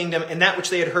new kingdom and that which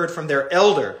they had heard from their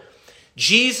elder.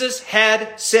 Jesus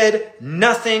had said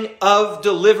nothing of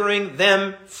delivering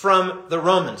them from the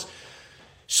Romans.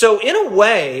 So in a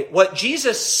way, what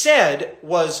Jesus said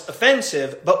was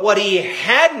offensive, but what he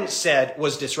hadn't said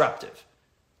was disruptive.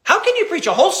 How can you preach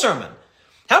a whole sermon?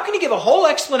 How can you give a whole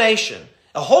explanation,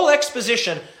 a whole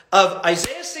exposition of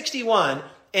Isaiah 61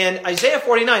 and Isaiah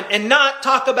 49 and not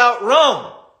talk about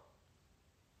Rome?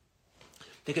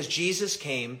 Because Jesus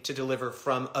came to deliver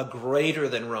from a greater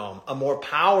than Rome, a more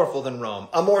powerful than Rome,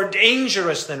 a more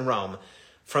dangerous than Rome,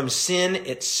 from sin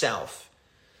itself,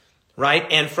 right?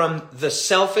 And from the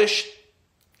selfish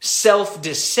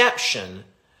self-deception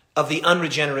of the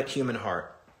unregenerate human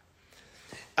heart.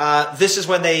 This is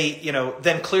when they,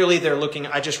 then clearly they're looking,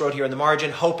 I just wrote here in the margin,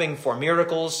 hoping for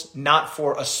miracles, not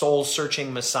for a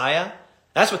soul-searching Messiah.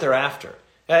 That's what they're after.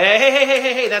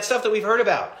 Hey, that stuff that we've heard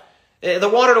about. The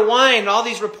water to wine and all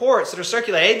these reports that are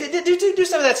circulating. Hey, do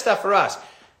some of that stuff for us.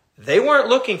 They weren't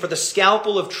looking for the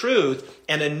scalpel of truth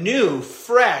and a new,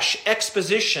 fresh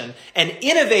exposition, an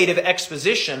innovative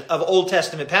exposition of Old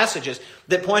Testament passages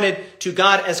that pointed to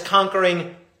God as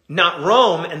conquering not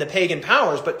Rome and the pagan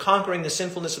powers, but conquering the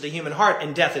sinfulness of the human heart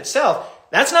and death itself.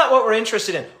 That's not what we're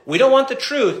interested in. We don't want the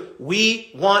truth.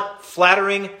 We want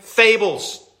flattering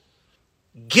fables.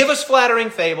 Give us flattering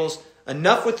fables.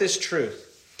 Enough with this truth.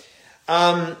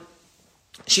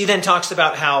 She then talks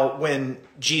about how when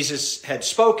Jesus had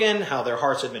spoken, how their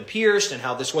hearts had been pierced, and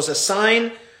how this was a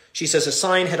sign. She says a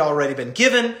sign had already been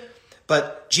given,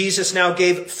 but Jesus now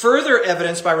gave further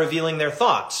evidence by revealing their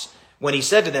thoughts. When he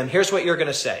said to them, here's what you're going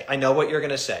to say. I know what you're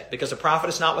going to say, because a prophet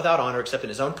is not without honor except in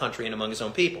his own country and among his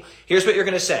own people. Here's what you're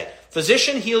going to say.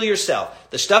 Physician, heal yourself.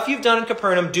 The stuff you've done in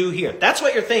Capernaum, do here. That's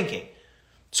what you're thinking.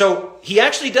 So he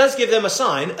actually does give them a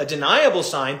sign, a deniable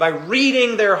sign, by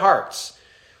reading their hearts.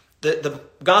 The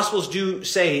Gospels do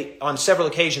say on several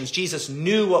occasions, Jesus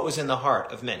knew what was in the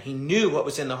heart of men. He knew what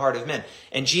was in the heart of men.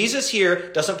 And Jesus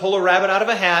here doesn't pull a rabbit out of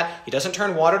a hat. He doesn't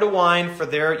turn water to wine for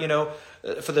their,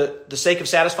 for the sake of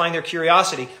satisfying their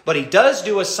curiosity. But he does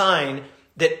do a sign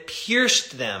that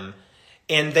pierced them.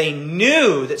 And they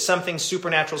knew that something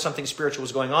supernatural, something spiritual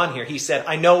was going on here. He said,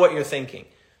 I know what you're thinking.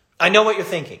 I know what you're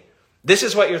thinking. This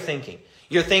is what you're thinking.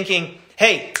 You're thinking,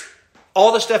 hey,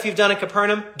 all the stuff you've done in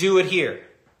Capernaum, do it here.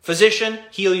 Physician,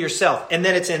 heal yourself. And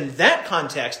then it's in that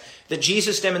context that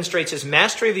Jesus demonstrates his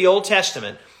mastery of the Old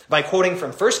Testament by quoting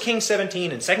from 1 Kings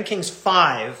 17 and 2 Kings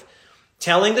 5,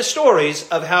 telling the stories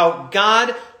of how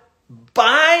God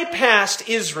bypassed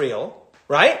Israel,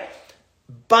 right?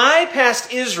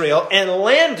 Bypassed Israel and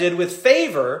landed with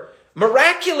favor,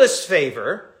 miraculous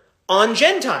favor, on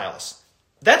Gentiles.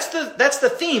 That's the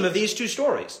theme of these two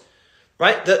stories,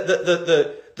 right?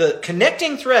 The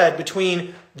connecting thread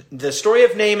between the story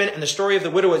of Naaman and the story of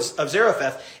the widow of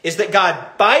Zarephath is that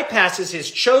God bypasses his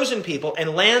chosen people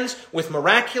and lands with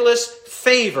miraculous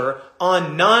favor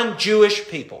on non-Jewish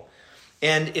people.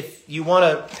 And if you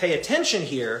want to pay attention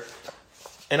here,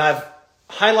 and I've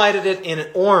highlighted it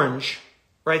in orange,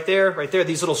 right there,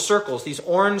 these little circles, these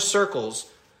orange circles,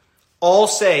 all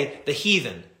say the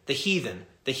heathen, the heathen,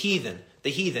 the heathen, the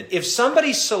heathen. If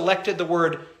somebody selected the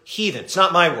word heathen, it's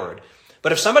not my word,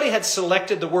 but if somebody had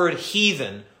selected the word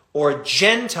heathen or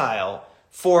Gentile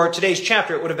for today's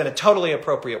chapter, it would have been a totally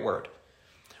appropriate word,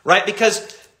 right?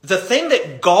 Because the thing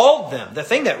that galled them, the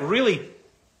thing that really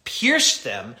pierced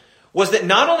them, was that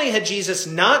not only had Jesus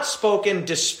not spoken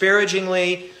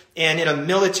disparagingly and in a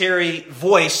military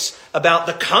voice about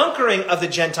the conquering of the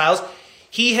Gentiles,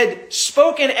 he had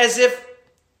spoken as if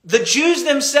the Jews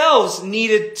themselves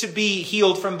needed to be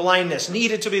healed from blindness,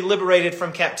 needed to be liberated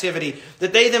from captivity,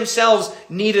 that they themselves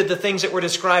needed the things that were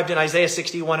described in Isaiah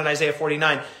 61 and Isaiah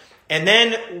 49. And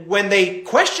then when they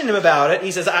questioned him about it,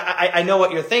 he says, I know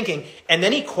what you're thinking. And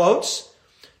then he quotes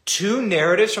two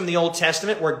narratives from the Old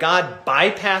Testament where God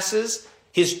bypasses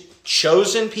his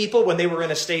chosen people when they were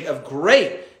in a state of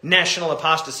great national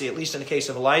apostasy, at least in the case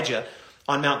of Elijah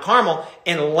on Mount Carmel,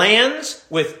 and lands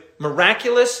with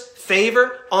miraculous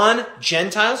favor on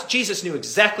Gentiles. Jesus knew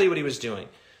exactly what he was doing.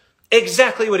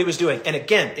 Exactly what he was doing. And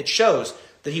again, it shows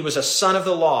that he was a son of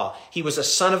the law. He was a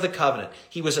son of the covenant.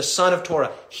 He was a son of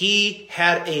Torah. He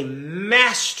had a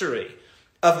mastery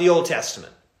of the Old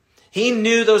Testament. He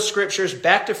knew those scriptures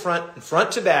back to front and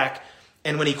front to back.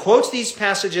 And when he quotes these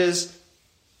passages,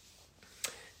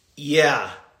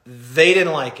 they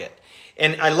didn't like it.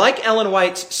 And I like Ellen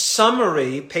White's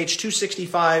summary, page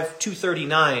 265,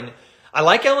 239. I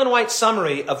like Ellen White's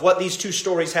summary of what these two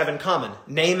stories have in common,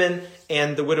 Naaman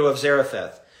and the widow of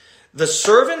Zarephath. The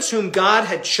servants whom God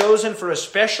had chosen for a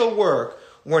special work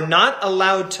were not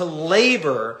allowed to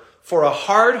labor for a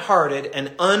hard-hearted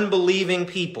and unbelieving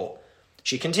people.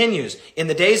 She continues, in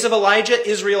the days of Elijah,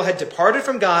 Israel had departed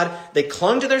from God. They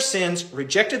clung to their sins,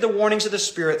 rejected the warnings of the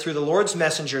Spirit through the Lord's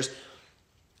messengers.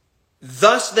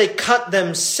 Thus they cut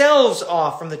themselves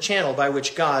off from the channel by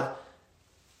which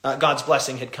God's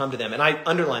blessing had come to them. And I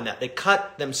underline that. They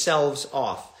cut themselves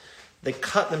off. They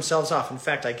cut themselves off. In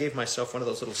fact, I gave myself one of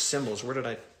those little symbols. Where did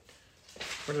I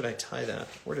tie that?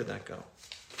 Where did that go?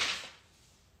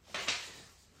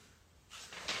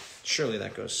 Surely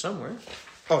that goes somewhere.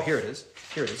 Oh, here it is.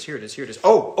 Here it is.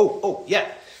 Oh,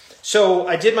 yeah. So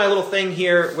I did my little thing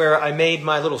here where I made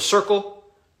my little circle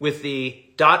with the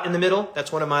dot in the middle.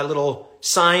 That's one of my little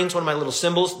signs, one of my little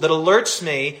symbols that alerts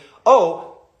me,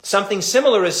 something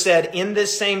similar is said in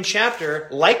this same chapter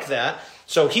like that.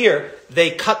 So here,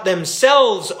 they cut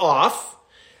themselves off.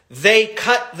 They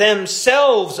cut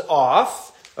themselves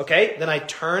off. Okay, then I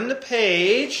turn the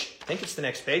page. I think it's the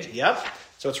next page. Yep.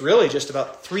 So it's really just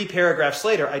about 3 paragraphs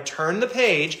later. I turn the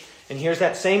page, and here's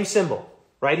that same symbol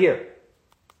right here.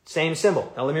 Same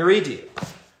symbol. Now let me read to you.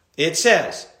 It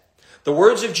says, the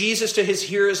words of Jesus to his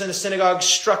hearers in the synagogue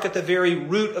struck at the very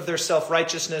root of their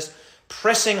self-righteousness,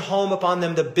 pressing home upon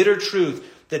them the bitter truth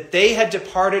that they had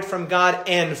departed from God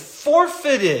and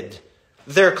forfeited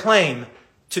their claim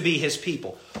to be his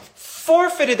people.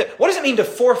 Forfeited. What does it mean to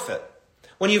forfeit?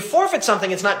 When you forfeit something,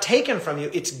 it's not taken from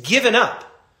you, it's given up.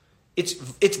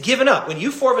 It's given up. When you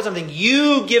forfeit something,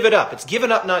 you give it up. It's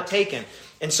given up, not taken.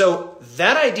 And so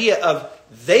that idea of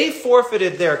they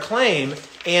forfeited their claim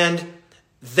and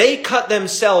they cut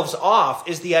themselves off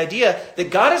is the idea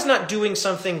that God is not doing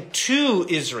something to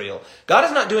Israel. God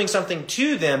is not doing something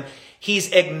to them.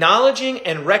 He's acknowledging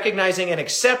and recognizing and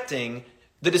accepting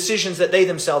the decisions that they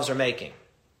themselves are making.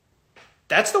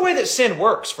 That's the way that sin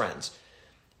works, friends.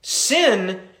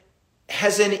 Sin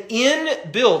has an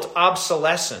inbuilt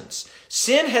obsolescence.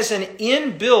 Sin has an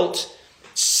inbuilt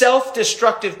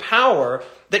self-destructive power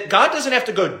that God doesn't have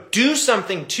to go do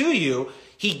something to you.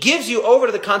 He gives you over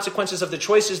to the consequences of the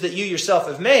choices that you yourself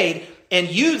have made, and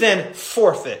you then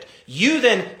forfeit. You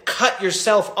then cut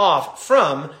yourself off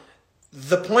from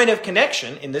the point of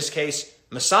connection, in this case,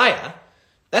 Messiah.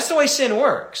 That's the way sin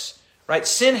works, right?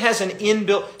 Sin has an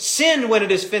inbuilt... Sin, when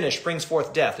it is finished, brings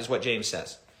forth death, is what James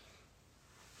says.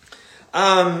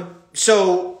 Here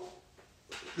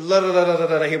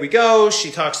we go.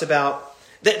 She talks about...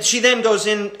 She then goes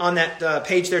in on that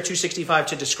page there, 265,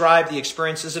 to describe the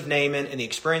experiences of Naaman and the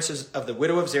experiences of the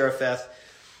widow of Zarephath.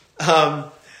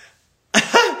 I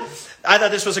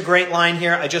thought this was a great line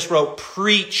here. I just wrote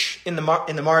preach in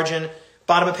the margin.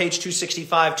 Bottom of page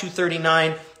 265,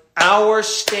 239. Our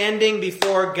standing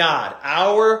before God,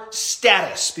 our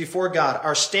status before God,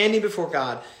 our standing before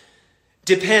God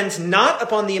depends not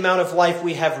upon the amount of life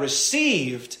we have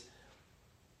received,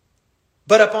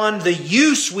 but upon the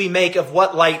use we make of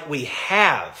what light we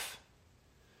have.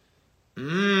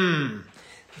 Then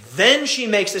she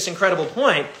makes this incredible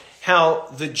point, how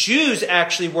the Jews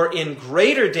actually were in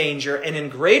greater danger and in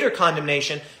greater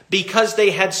condemnation because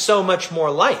they had so much more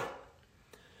light.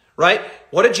 Right?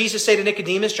 What did Jesus say to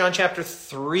Nicodemus? John chapter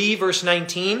 3, verse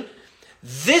 19.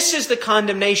 This is the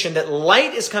condemnation, that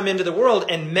light is come into the world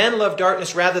and men love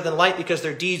darkness rather than light because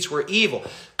their deeds were evil.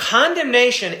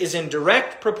 Condemnation is in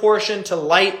direct proportion to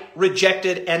light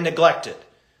rejected and neglected.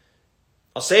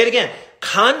 I'll say it again.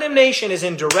 Condemnation is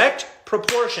in direct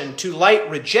proportion to light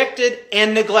rejected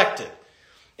and neglected.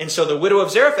 And so the widow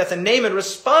of Zarephath and Naaman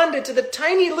responded to the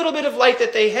tiny little bit of light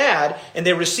that they had, and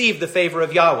they received the favor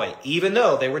of Yahweh, even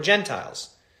though they were Gentiles,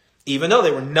 even though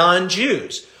they were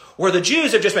non-Jews. Where the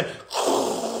Jews have just been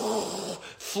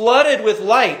flooded with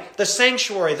light, the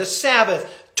sanctuary, the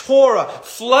Sabbath, Torah,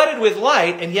 flooded with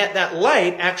light, and yet that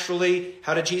light actually,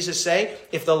 how did Jesus say?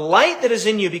 If the light that is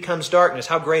in you becomes darkness,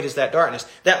 how great is that darkness?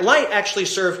 That light actually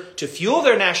served to fuel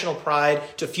their national pride,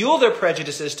 to fuel their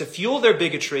prejudices, to fuel their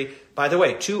bigotry. By the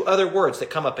way, two other words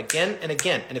that come up again and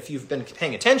again, and if you've been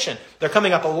paying attention, they're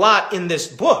coming up a lot in this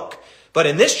book. But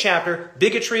in this chapter,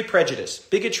 bigotry, prejudice.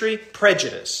 Bigotry,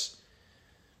 prejudice.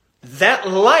 That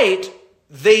light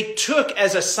they took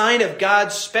as a sign of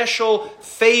God's special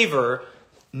favor,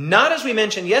 not as we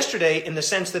mentioned yesterday in the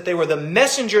sense that they were the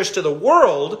messengers to the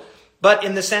world, but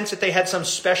in the sense that they had some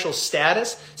special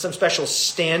status, some special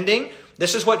standing.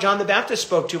 This is what John the Baptist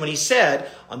spoke to when he said,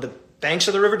 on the banks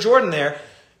of the River Jordan there,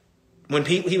 when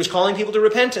he was calling people to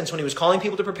repentance, when he was calling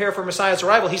people to prepare for Messiah's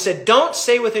arrival, he said, don't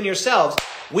say within yourselves,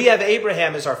 we have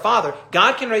Abraham as our father.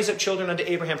 God can raise up children unto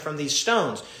Abraham from these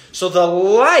stones. So the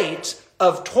light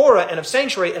of Torah and of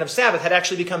sanctuary and of Sabbath had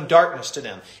actually become darkness to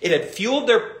them. It had fueled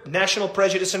their national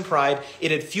prejudice and pride. It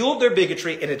had fueled their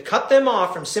bigotry. It had cut them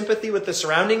off from sympathy with the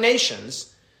surrounding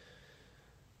nations.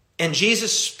 And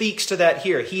Jesus speaks to that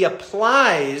here. He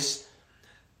applies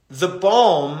the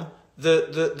balm,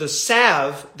 the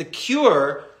salve, the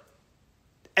cure,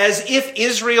 as if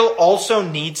Israel also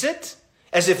needs it,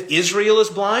 as if Israel is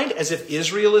blind, as if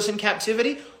Israel is in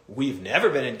captivity. We've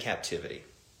never been in captivity.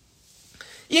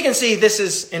 You can see this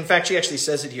is, in fact, she actually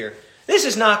says it here. This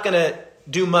is not going to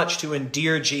do much to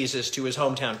endear Jesus to his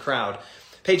hometown crowd.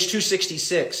 Page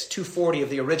 266, 240 of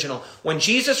the original. When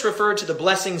Jesus referred to the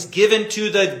blessings given to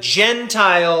the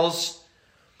Gentiles,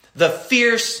 the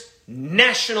fierce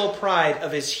national pride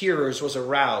of his hearers was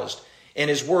aroused, and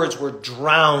his words were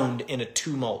drowned in a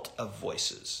tumult of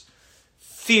voices.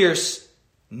 Fierce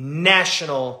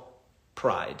national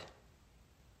pride.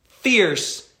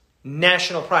 Fierce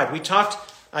national pride.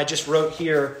 I just wrote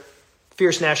here,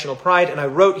 fierce national pride, and I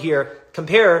wrote here,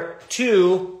 compare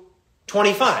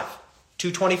 2:25.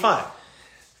 2:25.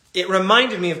 It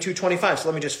reminded me of 2:25, so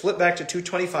let me just flip back to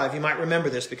 2:25. You might remember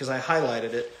this because I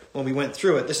highlighted it when we went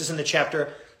through it. This is in the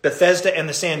chapter Bethesda and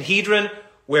the Sanhedrin,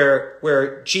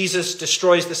 where Jesus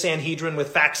destroys the Sanhedrin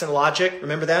with facts and logic.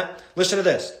 Remember that? Listen to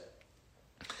this.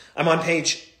 I'm on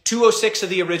page 206 of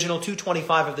the original,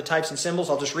 225 of the types and symbols.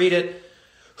 I'll just read it.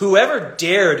 Whoever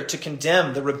dared to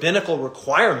condemn the rabbinical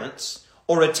requirements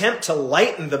or attempt to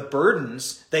lighten the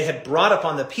burdens they had brought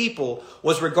upon the people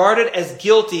was regarded as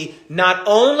guilty not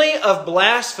only of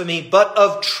blasphemy, but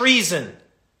of treason.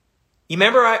 You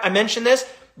remember I mentioned this?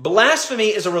 Blasphemy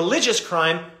is a religious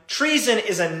crime. Treason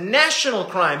is a national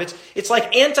crime. It's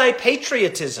like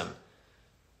anti-patriotism.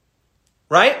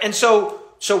 Right? And so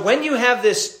when you have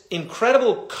this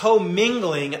incredible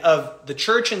commingling of the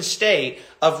church and state,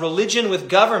 of religion with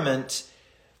government,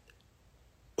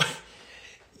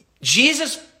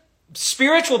 Jesus'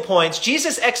 spiritual points,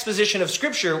 Jesus' exposition of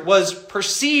Scripture was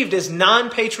perceived as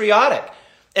non-patriotic,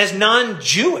 as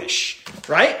non-Jewish,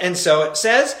 right? And so it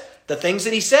says the things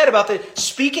that he said about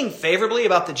speaking favorably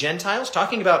about the Gentiles,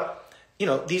 talking about,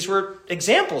 these were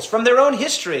examples from their own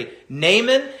history.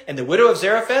 Naaman and the widow of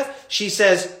Zarephath, she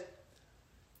says,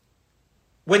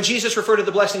 when Jesus referred to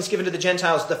the blessings given to the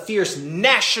Gentiles, the fierce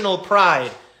national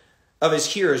pride of his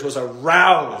hearers was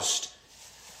aroused.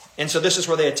 And so this is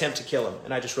where they attempt to kill him.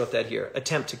 And I just wrote that here.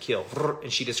 Attempt to kill.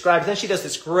 And she describes, then she does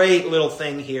this great little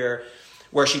thing here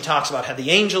where she talks about how the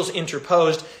angels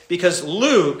interposed, because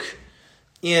Luke,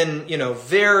 in,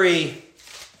 very,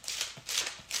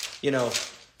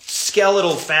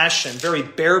 skeletal fashion, very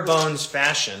bare bones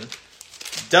fashion,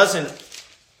 doesn't,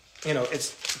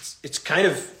 it's kind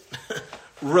of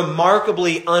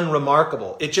remarkably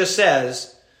unremarkable. It just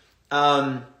says,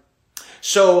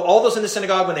 so all those in the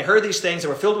synagogue, when they heard these things, they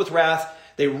were filled with wrath.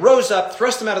 They rose up,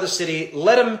 thrust him out of the city,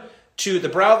 led him to the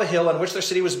brow of the hill on which their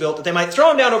city was built, that they might throw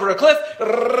him down over a cliff.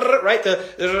 Right?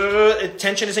 The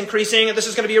tension is increasing. This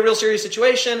is going to be a real serious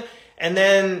situation. And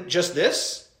then just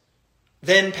this.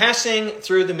 Then passing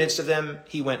through the midst of them,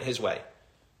 he went his way.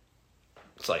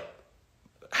 It's like,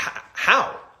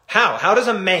 how? How does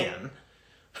a man,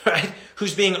 right,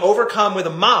 who's being overcome with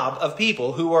a mob of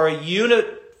people who are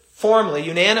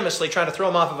unanimously trying to throw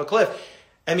him off of a cliff?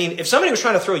 I mean, if somebody was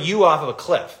trying to throw you off of a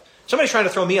cliff, somebody's trying to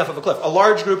throw me off of a cliff, a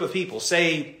large group of people,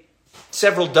 say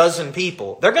several dozen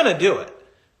people, they're going to do it,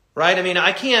 right? I mean,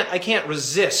 I can't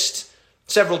resist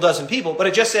several dozen people, but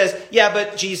it just says, yeah,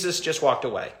 but Jesus just walked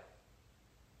away.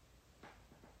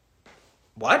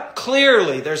 What?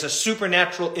 Clearly, there's a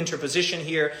supernatural interposition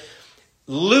here.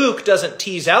 Luke doesn't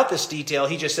tease out this detail.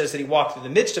 He just says that he walked through the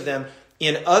midst of them.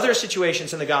 In other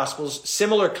situations in the Gospels,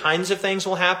 similar kinds of things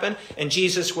will happen, and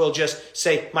Jesus will just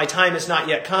say, my time has not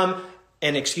yet come,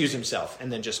 and excuse himself,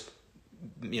 and then just,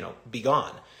 be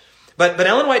gone. But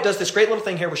Ellen White does this great little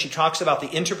thing here where she talks about the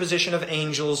interposition of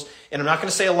angels, and I'm not going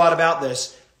to say a lot about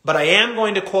this, but I am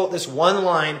going to quote this one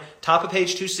line, top of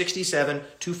page 267,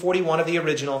 241 of the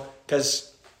original,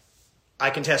 because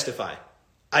I can testify.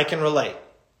 I can relate.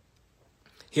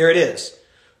 Here it is.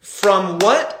 From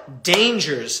what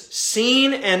dangers,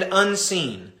 seen and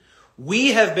unseen,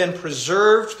 we have been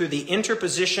preserved through the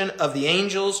interposition of the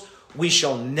angels, we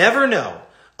shall never know,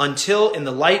 until in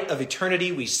the light of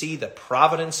eternity we see the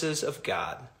providences of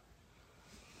God.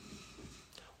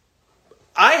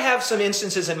 I have some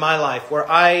instances in my life where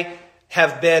I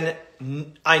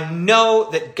know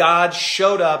that God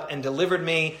showed up and delivered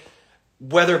me,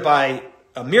 whether by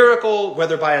a miracle,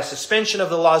 whether by a suspension of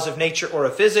the laws of nature or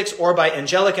of physics, or by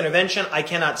angelic intervention, I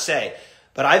cannot say.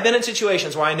 But I've been in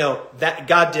situations where I know that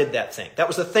God did that thing. That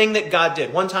was the thing that God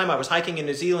did. One time I was hiking in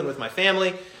New Zealand with my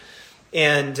family,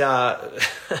 and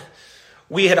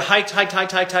we had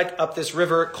hiked up this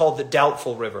river called the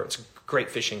Doubtful River. It's a great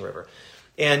fishing river.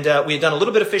 And we had done a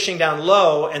little bit of fishing down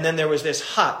low, and then there was this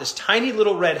hut, this tiny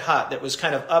little red hut that was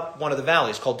kind of up one of the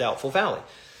valleys called Doubtful Valley.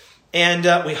 And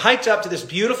we hiked up to this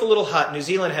beautiful little hut. New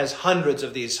Zealand has hundreds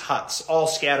of these huts, all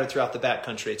scattered throughout the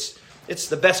backcountry. It's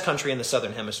the best country in the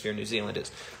southern hemisphere, New Zealand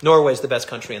is. Norway's the best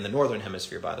country in the northern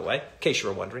hemisphere, by the way, in case you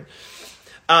were wondering.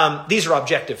 These are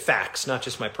objective facts, not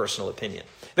just my personal opinion.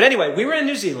 But anyway, we were in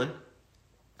New Zealand,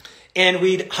 and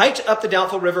we'd hiked up the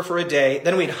Doubtful River for a day.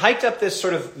 Then we'd hiked up this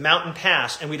sort of mountain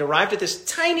pass, and we'd arrived at this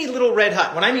tiny little red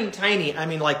hut. When I mean tiny, I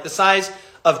mean like the size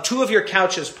of two of your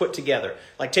couches put together.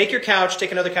 Like take your couch,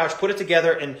 take another couch, put it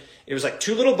together, and it was like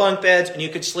two little bunk beds, and you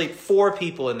could sleep 4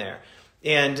 people in there.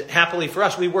 And happily for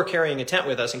us, we were carrying a tent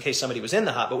with us in case somebody was in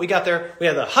the hut. But we got there, we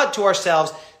had the hut to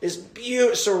ourselves,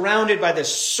 surrounded by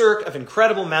this cirque of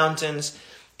incredible mountains.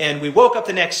 And we woke up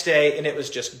the next day, and it was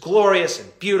just glorious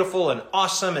and beautiful and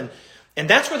awesome. And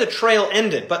that's where the trail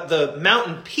ended. But the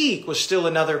mountain peak was still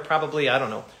another probably,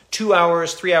 2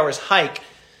 hours, 3 hours hike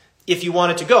if you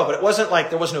wanted to go. But it wasn't like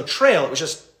there was no trail. It was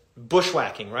just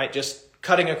bushwhacking, right? Just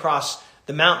cutting across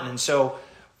the mountain. And so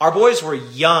our boys were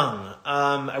young.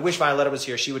 I wish Violetta was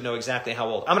here. She would know exactly how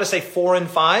old. I'm going to say 4 and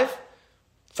 5.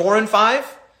 4 and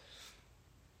 5?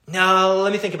 No,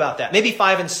 let me think about that. Maybe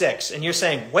 5 and 6. And you're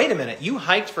saying, wait a minute, you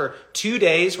hiked for 2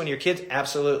 days when your kids...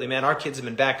 Absolutely, man. Our kids have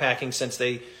been backpacking since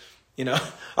they...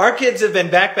 our kids have been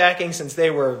backpacking since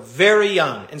they were very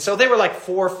young. And so they were like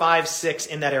 4, 5, 6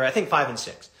 in that area. I think 5 and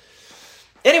 6.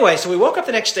 Anyway, so we woke up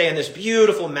the next day, and this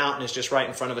beautiful mountain is just right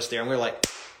in front of us there. And we were like,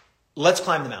 let's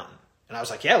climb the mountain. And I was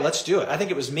like, yeah, let's do it. I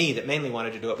think it was me that mainly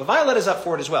wanted to do it. But Violetta's up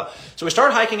for it as well. So we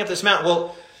started hiking up this mountain.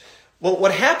 Well,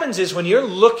 what happens is when you're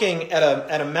looking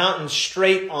at a mountain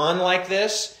straight on like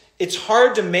this, it's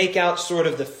hard to make out sort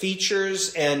of the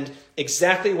features and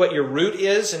exactly what your route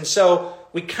is. And so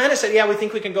we kind of said, yeah, we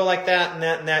think we can go like that and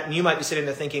that and that. And you might be sitting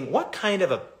there thinking, what kind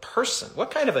of a person,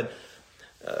 what kind of an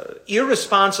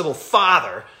irresponsible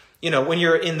father, when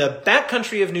you're in the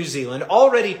backcountry of New Zealand,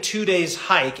 already 2 days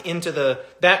hike into the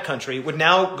backcountry, would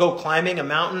now go climbing a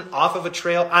mountain off of a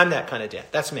trail. I'm that kind of dad.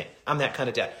 That's me. I'm that kind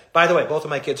of dad. By the way, both of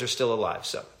my kids are still alive,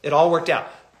 so it all worked out.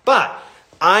 But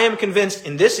I am convinced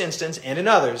in this instance and in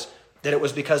others that it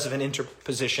was because of an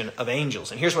interposition of angels.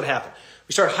 And here's what happened.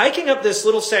 We started hiking up this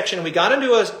little section, and we got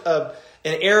into an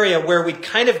area where we'd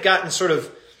kind of gotten sort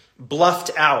of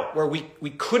bluffed out, where we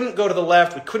couldn't go to the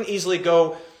left, we couldn't easily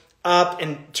go up,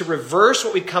 and to reverse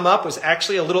what we'd come up was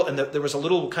actually a little, and there was a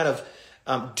little kind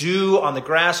of dew on the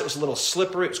grass. It was a little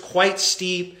slippery. It was quite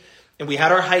steep, and we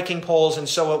had our hiking poles. And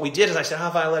so what we did is I said,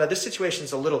 Violetta, this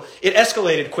situation's it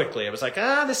escalated quickly. I was like,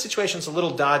 this situation's a little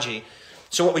dodgy.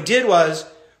 So what we did was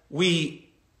we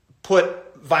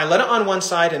put Violetta on one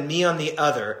side and me on the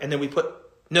other, and then we put,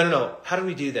 no, how did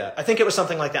we do that? I think it was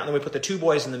something like that, and then we put the 2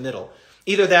 boys in the middle.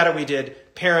 Either that or we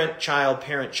did parent, child,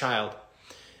 parent, child.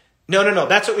 No,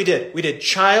 that's what we did. We did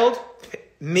child,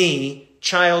 me,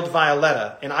 child,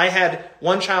 Violetta. And I had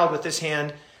one child with this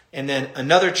hand, and then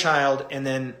another child, and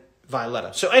then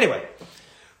Violetta. So anyway,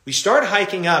 we start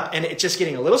hiking up, and it's just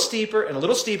getting a little steeper and a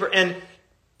little steeper, and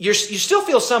you still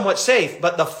feel somewhat safe,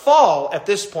 but the fall at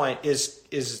this point is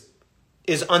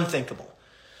unthinkable.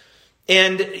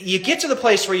 And you get to the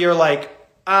place where you're like,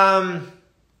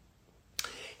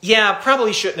 yeah,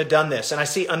 probably shouldn't have done this. And I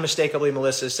see unmistakably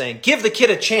Melissa saying, give the kid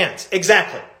a chance.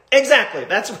 Exactly.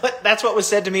 That's what was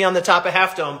said to me on the top of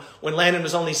Half Dome when Landon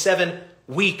was only 7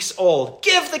 weeks old.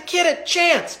 Give the kid a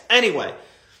chance. Anyway,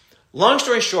 long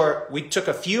story short, we took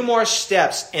a few more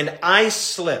steps and I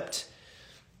slipped.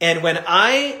 And when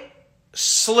I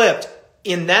slipped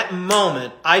in that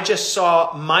moment, I just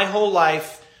saw my whole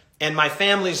life and my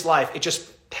family's life. It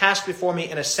just passed before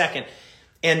me in a second.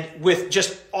 And with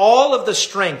just all of the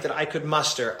strength that I could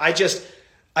muster, I just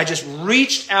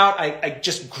reached out, I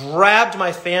just grabbed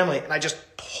my family, and I just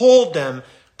pulled them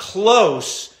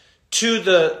close to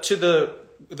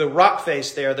the rock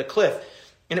face there, the cliff.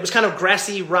 And it was kind of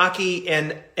grassy, rocky,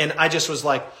 and I just was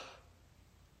like,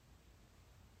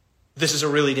 this is a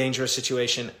really dangerous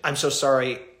situation. I'm so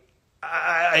sorry.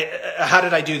 How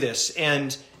did I do this?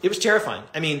 And it was terrifying.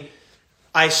 I mean,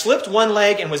 I slipped one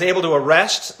leg and was able to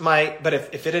arrest but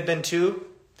if it had been two,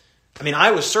 I mean,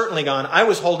 I was certainly gone. I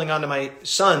was holding on to my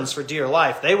sons for dear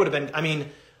life. They would have been,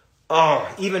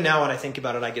 even now when I think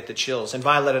about it, I get the chills. And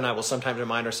Violet and I will sometimes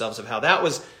remind ourselves of how that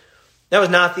was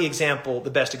not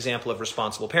the best example of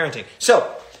responsible parenting.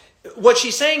 So what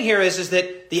she's saying here is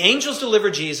that the angels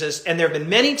delivered Jesus, and there have been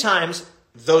many times,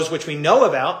 those which we know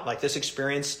about, like this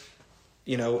experience,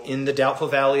 in the Doubtful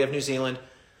Valley of New Zealand,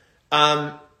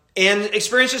 and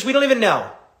experiences we don't even know.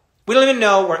 We don't even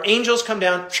know where angels come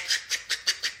down.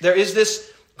 There is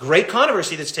this great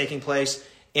controversy that's taking place,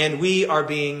 and we are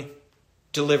being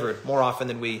delivered more often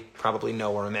than we probably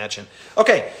know or imagine.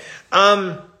 Okay.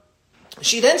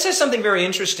 She then says something very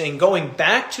interesting, going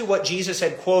back to what Jesus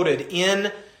had quoted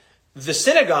in the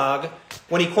synagogue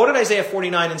when he quoted Isaiah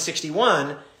 49 and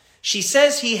 61. She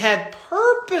says he had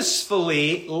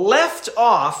purposefully left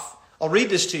off, I'll read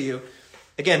this to you,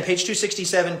 again, page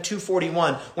 267,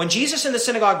 241. When Jesus in the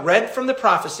synagogue read from the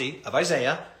prophecy of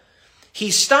Isaiah, he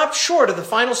stopped short of the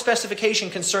final specification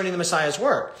concerning the Messiah's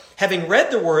work. Having read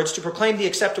the words to proclaim the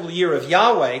acceptable year of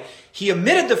Yahweh, he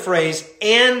omitted the phrase,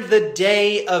 and the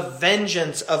day of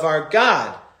vengeance of our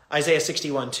God. Isaiah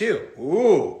 61:2.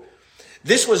 Ooh.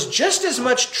 This was just as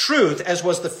much truth as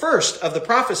was the first of the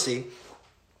prophecy,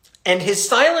 and his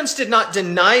silence did not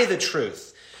deny the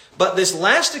truth. But this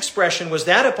last expression was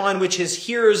that upon which his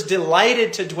hearers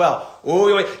delighted to dwell.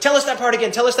 Ooh, tell us that part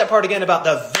again. Tell us that part again about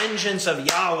the vengeance of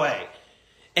Yahweh.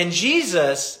 And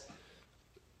Jesus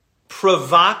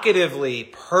provocatively,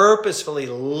 purposefully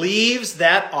leaves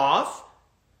that off,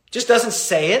 just doesn't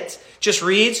say it, just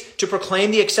reads to proclaim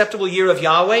the acceptable year of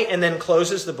Yahweh and then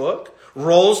closes the book,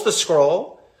 rolls the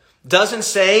scroll, doesn't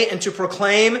say, and to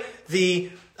proclaim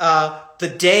the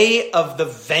day of the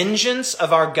vengeance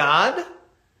of our God.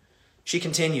 She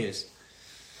continues.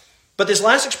 But this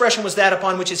last expression was that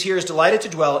upon which his hearers delighted to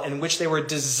dwell, and which they were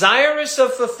desirous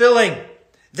of fulfilling.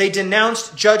 They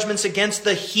denounced judgments against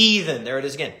the heathen. There it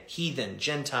is again. Heathen,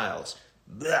 Gentiles.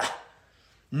 Blah.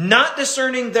 Not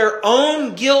discerning their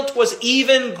own guilt was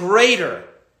even greater.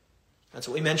 That's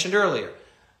what we mentioned earlier.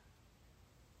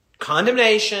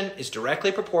 Condemnation is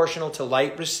directly proportional to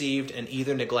light received and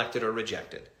either neglected or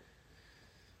rejected.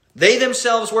 They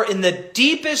themselves were in the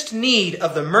deepest need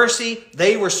of the mercy.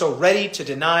 They were so ready to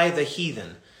deny the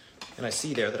heathen. And I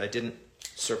see there that I didn't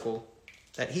circle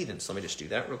that heathen. So let me just do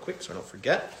that real quick so I don't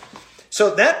forget.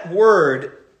 So that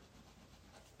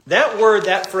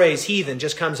phrase, heathen,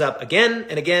 just comes up again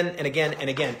and again and again and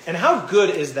again. And how good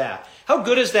is that? How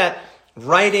good is that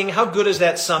writing? How good is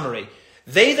that summary?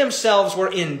 They themselves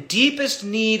were in deepest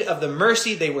need of the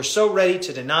mercy. They were so ready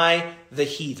to deny the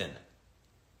heathen.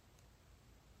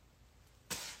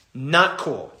 Not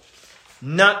cool.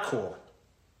 Not cool.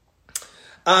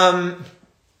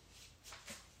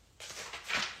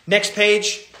 Next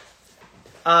page.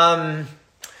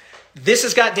 This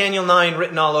has got Daniel 9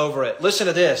 written all over it. Listen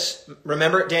to this.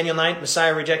 Remember Daniel 9?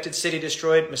 Messiah rejected, city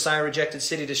destroyed. Messiah rejected,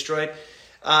 city destroyed.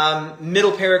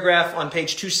 Middle paragraph on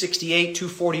page 268,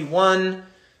 241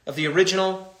 of the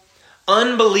original.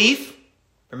 Unbelief.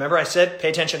 Remember I said, pay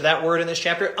attention to that word in this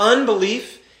chapter.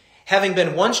 Unbelief, having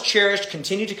been once cherished,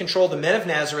 continued to control the men of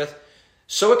Nazareth.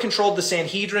 So it controlled the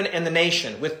Sanhedrin and the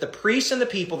nation. With the priests and the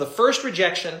people, the first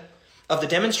rejection of the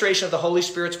demonstration of the Holy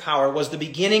Spirit's power was the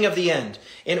beginning of the end.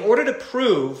 In order to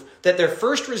prove that their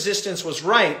first resistance was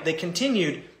right, they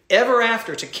continued ever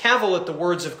after to cavil at the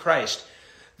words of Christ.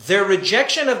 Their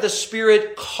rejection of the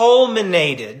Spirit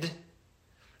culminated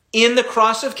in the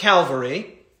cross of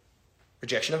Calvary,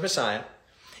 rejection of Messiah,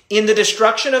 in the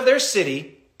destruction of their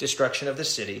city, destruction of the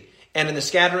city, and in the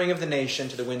scattering of the nation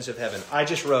to the winds of heaven. I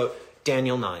just wrote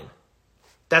Daniel 9.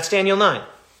 That's Daniel 9.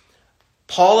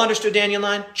 Paul understood Daniel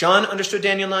 9. John understood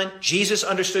Daniel 9. Jesus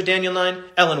understood Daniel 9.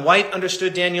 Ellen White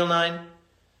understood Daniel 9.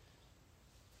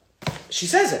 She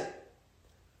says it.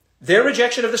 Their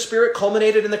rejection of the Spirit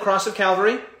culminated in the cross of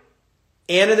Calvary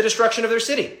and in the destruction of their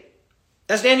city.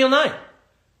 That's Daniel 9.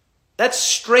 That's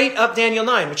straight up Daniel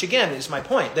 9, which again is my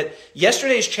point, that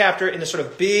yesterday's chapter in the sort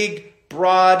of big,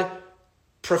 broad,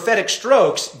 prophetic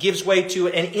strokes gives way to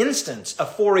an instance, a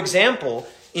for example,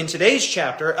 in today's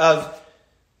chapter of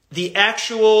the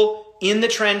actual, in the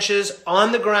trenches,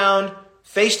 on the ground,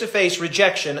 face-to-face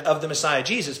rejection of the Messiah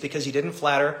Jesus because he didn't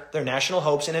flatter their national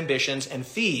hopes and ambitions and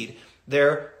feed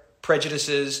their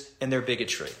prejudices and their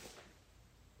bigotry.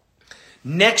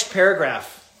 Next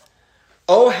paragraph.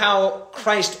 Oh, how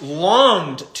Christ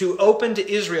longed to open to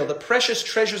Israel the precious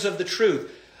treasures of the truth,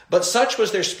 but such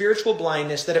was their spiritual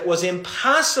blindness that it was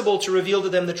impossible to reveal to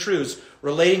them the truths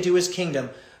relating to his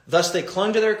kingdom. Thus they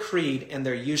clung to their creed and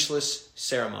their useless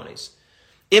ceremonies.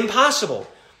 Impossible.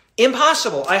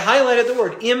 Impossible. I highlighted the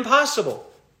word impossible.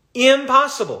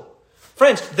 Impossible.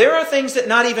 Friends, there are things that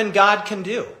not even God can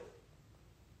do.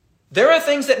 There are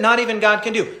things that not even God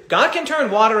can do. God can turn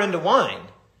water into wine,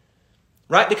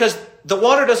 right? Because the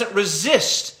water doesn't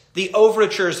resist the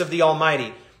overtures of the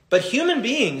Almighty. But human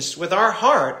beings with our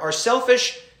heart, our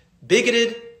selfish,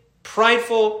 bigoted,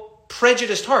 prideful,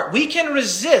 prejudiced heart, we can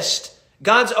resist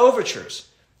God's overtures.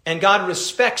 And God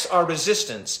respects our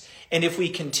resistance. And if we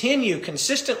continue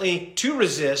consistently to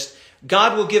resist,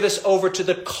 God will give us over to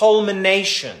the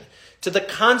culmination, to the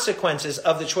consequences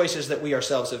of the choices that we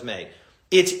ourselves have made.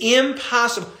 It's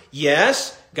impossible.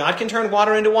 Yes, God can turn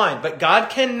water into wine, but God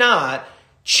cannot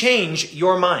change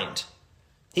your mind.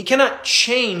 He cannot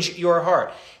change your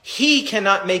heart. He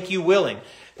cannot make you willing.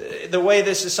 The way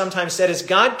this is sometimes said is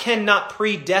God cannot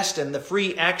predestine the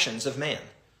free actions of man.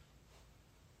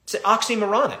 It's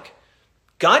oxymoronic.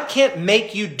 God can't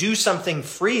make you do something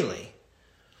freely.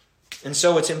 And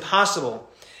so it's impossible.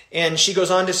 And she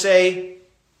goes on to say,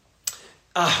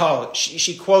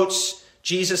 she quotes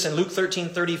Jesus in Luke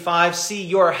 13:35, see,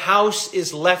 your house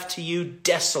is left to you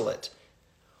desolate.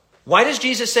 Why does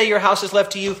Jesus say your house is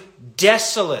left to you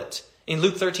desolate in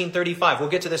Luke 13:35? We'll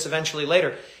get to this eventually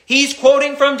later. He's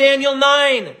quoting from Daniel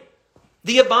 9,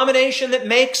 the abomination that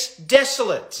makes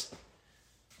desolate.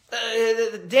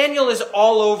 Daniel is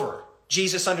all over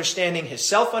Jesus' understanding, his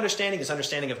self-understanding, his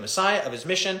understanding of Messiah, of his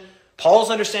mission, Paul's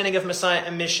understanding of Messiah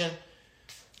and mission.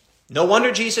 No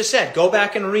wonder Jesus said, go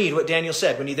back and read what Daniel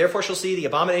said. When you therefore shall see the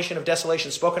abomination of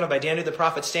desolation spoken of by Daniel the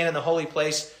prophet stand in the holy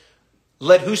place,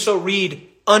 let whoso read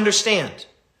understand.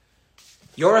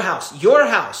 Your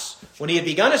house, when he had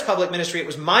begun his public ministry, it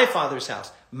was my Father's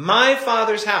house. My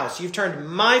Father's house. You've turned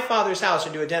my Father's house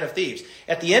into a den of thieves.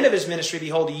 At the end of his ministry,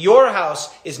 behold, your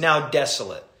house is now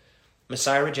desolate.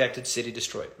 Messiah rejected, city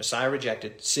destroyed. Messiah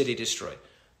rejected, city destroyed.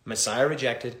 Messiah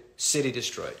rejected, city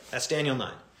destroyed. That's Daniel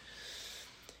 9.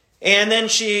 And then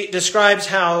she describes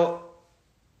how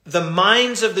the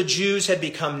minds of the Jews had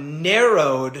become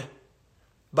narrowed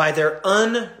by their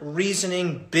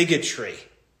unreasoning bigotry.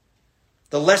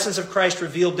 The lessons of Christ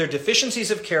revealed their deficiencies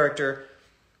of character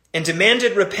and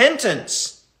demanded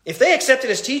repentance. If they accepted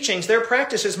his teachings, their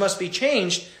practices must be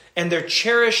changed and their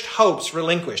cherished hopes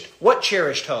relinquished. What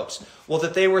cherished hopes? Well,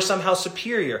 that they were somehow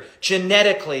superior,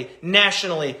 genetically,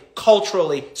 nationally,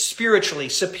 culturally, spiritually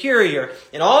superior.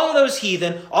 And all of those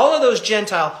heathen, all of those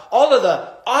Gentile, all of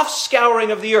the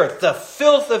offscouring of the earth, the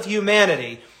filth of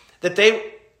humanity,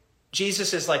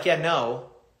 Jesus is like, no,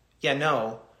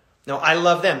 I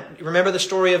love them. Remember the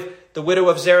story of the widow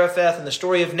of Zarephath and the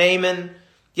story of Naaman?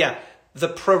 Yeah, the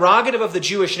prerogative of the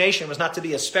Jewish nation was not to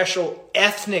be a special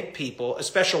ethnic people, a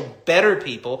special better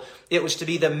people. It was to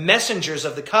be the messengers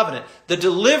of the covenant, the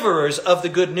deliverers of the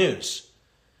good news.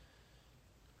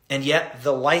 And yet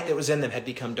the light that was in them had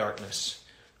become darkness.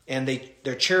 And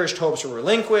their cherished hopes were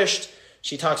relinquished.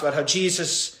 She talks about how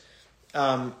Jesus,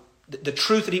 the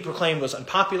truth that he proclaimed was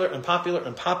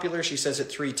unpopular. She says it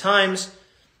 3 times.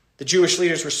 The Jewish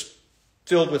leaders were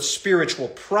filled with spiritual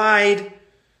pride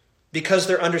because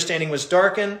their understanding was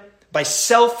darkened by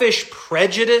selfish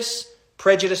prejudice,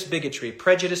 bigotry,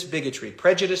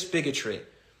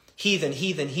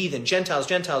 heathen, Gentiles,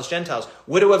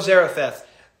 widow of Zarephath,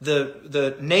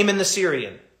 the Naaman the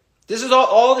Syrian. This is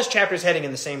all this chapter is heading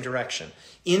in the same direction.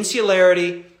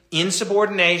 Insularity,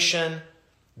 insubordination,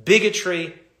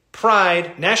 bigotry,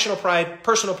 pride, national pride,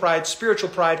 personal pride, spiritual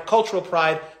pride, cultural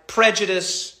pride,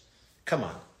 prejudice. Come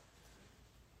on.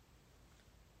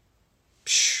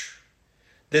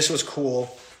 This was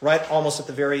cool. Right almost at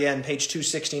the very end, page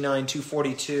 269,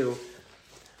 242.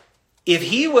 If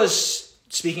he was,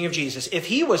 speaking of Jesus, if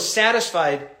he was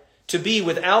satisfied to be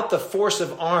without the force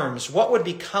of arms, what would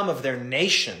become of their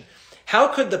nation? How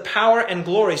could the power and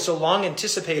glory so long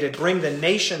anticipated bring the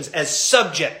nations as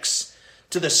subjects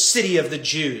to the city of the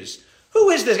Jews? Who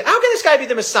is this? How can this guy be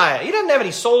the Messiah? He doesn't have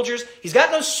any soldiers. He's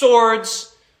got no swords.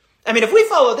 I mean, if we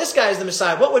follow this guy as the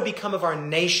Messiah, what would become of our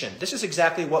nation? This is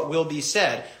exactly what will be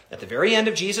said at the very end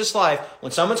of Jesus' life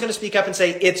when someone's going to speak up and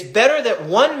say, it's better that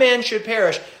one man should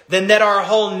perish than that our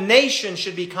whole nation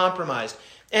should be compromised.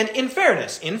 And in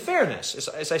fairness,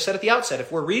 as I said at the outset,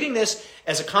 if we're reading this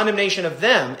as a condemnation of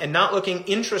them and not looking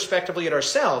introspectively at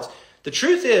ourselves, the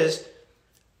truth is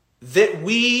that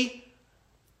we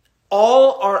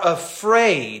all are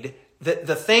afraid that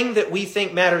the thing that we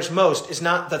think matters most is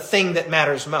not the thing that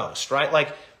matters most, right?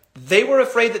 Like, they were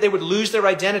afraid that they would lose their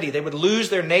identity, they would lose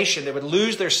their nation, they would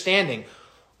lose their standing.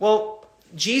 Well,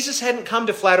 Jesus hadn't come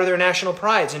to flatter their national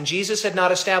prides, and Jesus had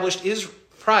not established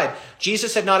pride.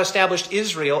 Jesus had not established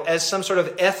Israel as some sort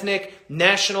of ethnic,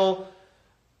 national,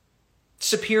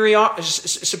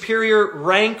 superior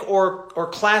rank or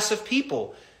class of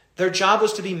people. Their job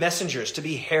was to be messengers, to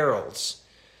be heralds.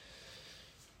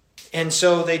 And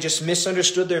so they just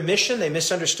misunderstood their mission, they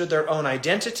misunderstood their own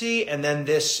identity, and then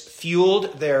this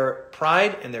fueled their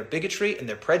pride and their bigotry and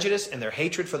their prejudice and their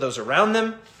hatred for those around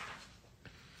them.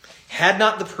 Had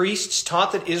not the priests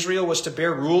taught that Israel was to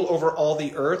bear rule over all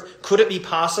the earth? Could it be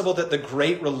possible that the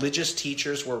great religious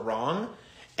teachers were wrong?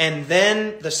 And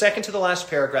then the second to the last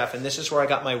paragraph, and this is where I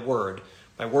got my word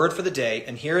for the day,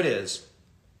 and here it is.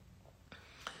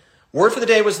 Word for the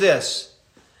day was this: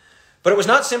 but it was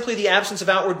not simply the absence of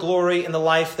outward glory in the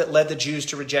life that led the Jews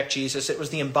to reject Jesus. It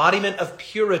was the embodiment of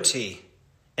purity,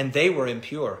 and they were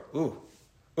impure. Ooh.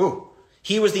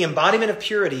 He was the embodiment of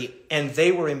purity, and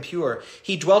they were impure.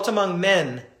 He dwelt among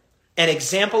men, an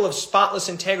example of spotless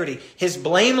integrity. His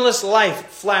blameless life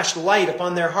flashed light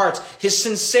upon their hearts. His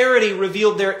sincerity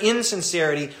revealed their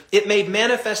insincerity. It made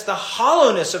manifest the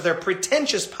hollowness of their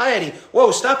pretentious piety. Whoa,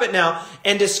 stop it now.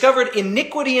 And discovered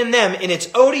iniquity in them in its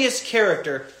odious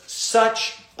character.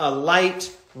 Such a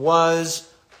light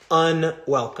was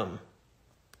unwelcome.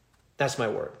 That's my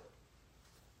word.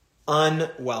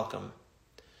 Unwelcome.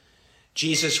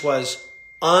 Jesus was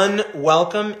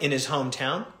unwelcome in his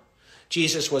hometown.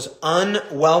 Jesus was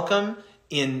unwelcome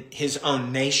in his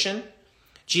own nation.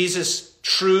 Jesus'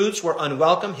 truths were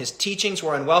unwelcome. His teachings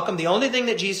were unwelcome. The only thing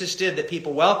that Jesus did that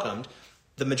people welcomed,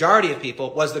 the majority of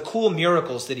people, was the cool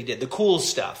miracles that he did, the cool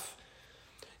stuff.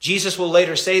 Jesus will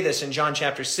later say this in John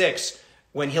chapter 6,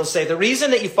 when he'll say, the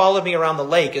reason that you followed me around the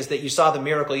lake is that you saw the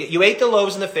miracle. You ate the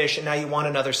loaves and the fish, and now you want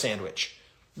another sandwich.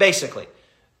 Basically.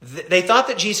 They thought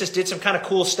that Jesus did some kind of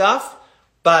cool stuff,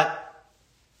 but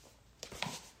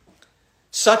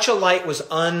such a light was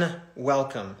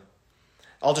unwelcome.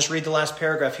 I'll just read the last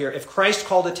paragraph here. If Christ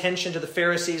called attention to the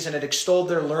Pharisees and had extolled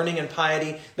their learning and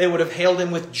piety, they would have hailed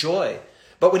him with joy.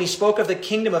 But when he spoke of the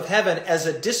kingdom of heaven as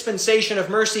a dispensation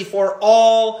of mercy for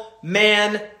all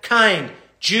mankind,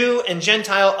 Jew and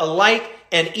Gentile alike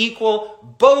and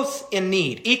equal, both in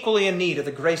need, equally in need of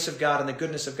the grace of God and the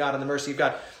goodness of God and the mercy of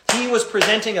God, he was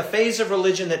presenting a phase of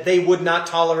religion that they would not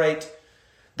tolerate.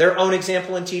 Their own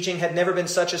example and teaching had never been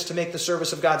such as to make the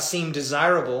service of God seem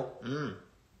desirable.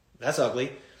 That's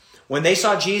ugly. When they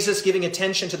saw Jesus giving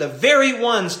attention to the very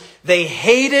ones they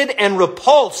hated and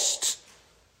repulsed.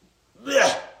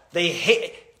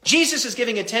 Jesus is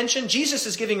giving attention. Jesus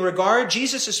is giving regard.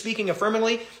 Jesus is speaking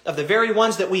affirmingly of the very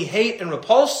ones that we hate and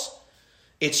repulse.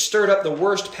 It stirred up the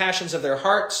worst passions of their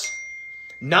hearts.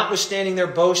 Notwithstanding their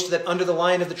boast that under the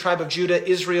line of the tribe of Judah,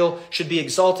 Israel should be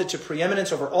exalted to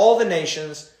preeminence over all the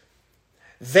nations,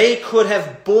 they could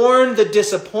have borne the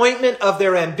disappointment of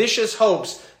their ambitious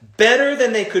hopes better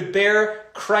than they could bear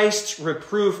Christ's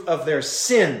reproof of their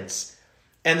sins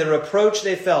and the reproach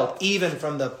they felt even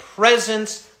from the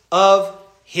presence of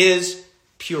his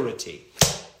purity.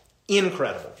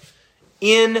 Incredible.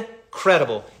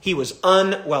 Incredible. He was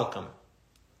unwelcome.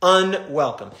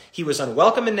 Unwelcome. He was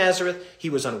unwelcome in Nazareth.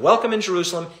 He was unwelcome in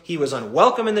Jerusalem. He was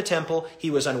unwelcome in the temple. He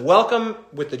was unwelcome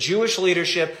with the Jewish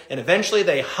leadership. And eventually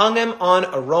they hung him on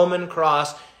a Roman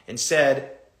cross and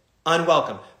said,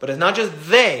 unwelcome. But it's not just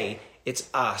they, it's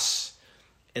us.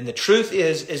 And the truth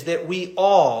is that we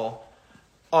all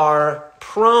are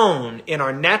prone in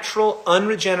our natural,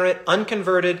 unregenerate,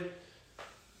 unconverted,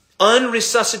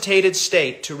 unresuscitated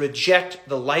state to reject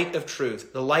the light of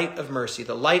truth, the light of mercy,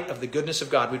 the light of the goodness of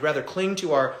God. We'd rather cling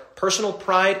to our personal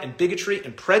pride and bigotry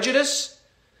and prejudice.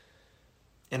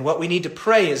 And what we need to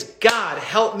pray is, God,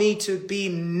 help me to be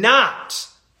not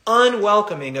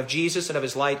unwelcoming of Jesus and of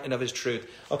his light and of his truth.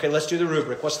 Okay, let's do the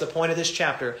rubric. What's the point of this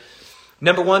chapter?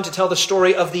 Number one, to tell the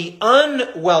story of the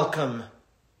unwelcome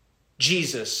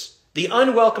Jesus, the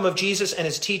unwelcome of Jesus and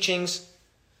his teachings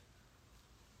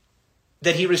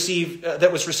that he received,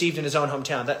 that was received in his own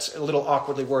hometown. That's a little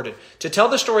awkwardly worded. To tell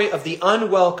the story of the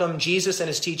unwelcome Jesus and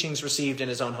his teachings received in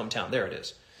his own hometown. There it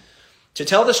is. To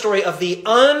tell the story of the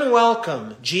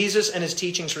unwelcome Jesus and his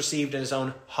teachings received in his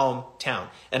own hometown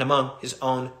and among his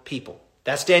own people.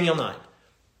 That's Daniel 9.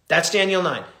 That's Daniel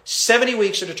 9. 70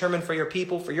 weeks are determined for your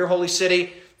people, for your holy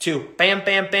city, to bam,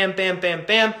 bam, bam, bam, bam,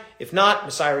 bam, If not,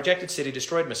 Messiah rejected, city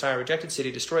destroyed, Messiah rejected,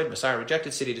 city destroyed, Messiah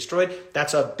rejected, city destroyed.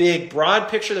 That's a big, broad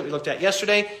picture that we looked at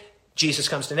yesterday. Jesus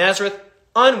comes to Nazareth,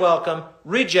 unwelcome,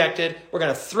 rejected. We're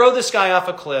going to throw this guy off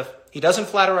a cliff. He doesn't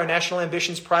flatter our national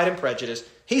ambitions, pride, and prejudice.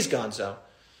 He's gonzo.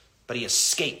 But he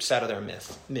escapes out of their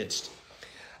midst.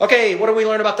 Okay, what do we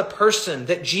learn about the person?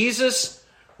 That Jesus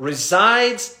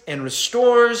resides and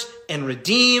restores and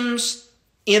redeems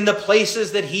in the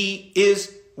places that he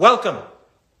is welcome.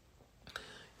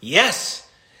 Yes,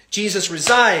 Jesus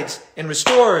resides and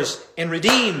restores and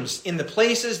redeems in the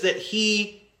places that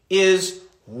he is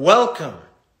welcome.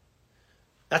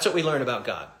 That's what we learn about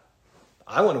God.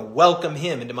 I want to welcome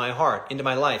him into my heart, into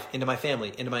my life, into my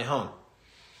family, into my home.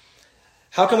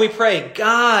 How can we pray?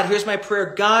 God, here's my prayer.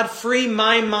 God, free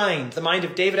my mind, the mind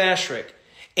of David Asherick,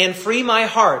 and free my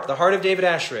heart, the heart of David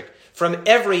Asherick, from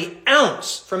every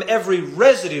ounce, from every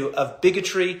residue of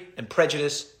bigotry and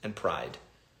prejudice and pride.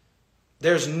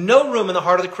 There's no room in the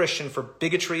heart of the Christian for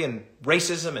bigotry and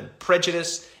racism and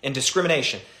prejudice and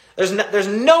discrimination. There's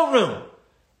no room.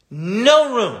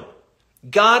 No room.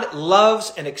 God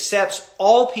loves and accepts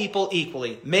all people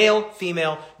equally, male,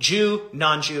 female, Jew,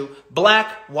 non-Jew,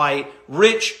 black, white,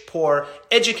 rich, poor,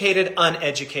 educated,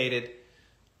 uneducated.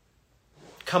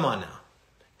 Come on now.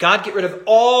 God, get rid of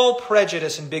all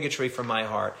prejudice and bigotry from my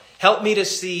heart. Help me to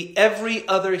see every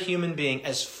other human being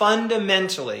as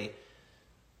fundamentally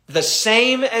the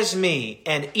same as me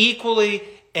and equally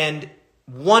and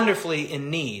wonderfully in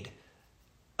need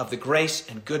of the grace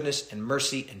and goodness and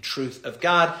mercy and truth of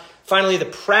God. Finally, the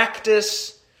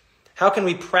practice. How can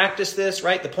we practice this,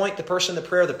 right? The point, the person, the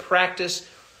prayer, the practice.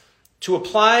 To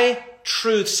apply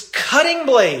truth's cutting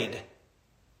blade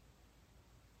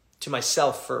to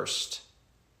myself first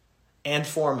and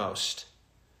foremost,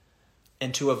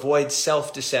 and to avoid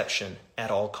self-deception at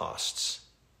all costs.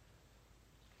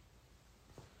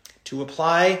 To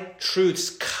apply truth's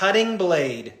cutting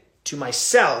blade to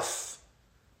myself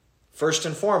first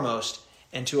and foremost,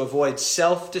 and to avoid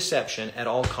self-deception at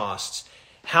all costs.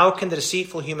 How can the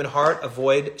deceitful human heart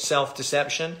avoid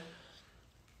self-deception?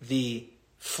 The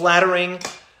flattering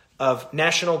of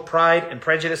national pride and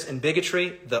prejudice and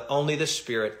bigotry? Only the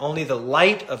Spirit, only the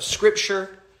light of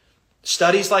Scripture.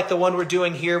 Studies like the one we're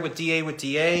doing here with DA.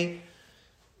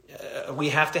 We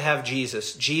have to have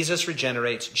Jesus. Jesus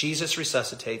regenerates. Jesus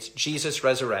resuscitates. Jesus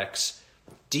resurrects.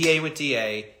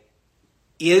 DA.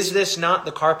 Is this not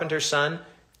the carpenter's son?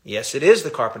 Yes, it is the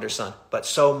carpenter's son, but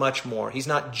so much more. He's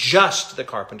not just the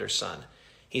carpenter's son.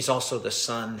 He's also the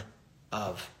Son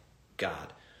of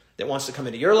God that wants to come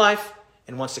into your life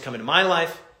and wants to come into my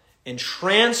life and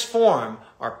transform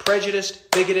our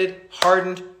prejudiced, bigoted,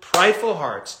 hardened, prideful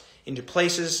hearts into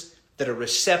places that are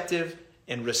receptive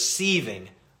and receiving,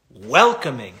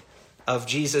 welcoming of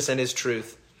Jesus and his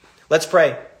truth. Let's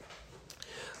pray.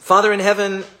 Father in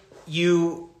heaven,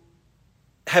 you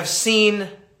have seen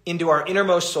into our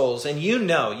innermost souls, and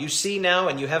you see now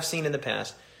and you have seen in the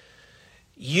past.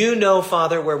 You know,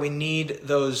 Father, where we need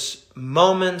those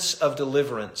moments of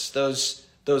deliverance,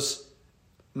 those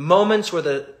moments where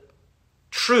the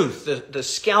truth, the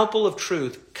scalpel of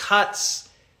truth cuts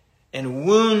and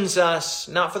wounds us,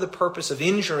 not for the purpose of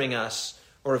injuring us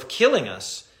or of killing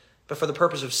us, but for the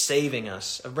purpose of saving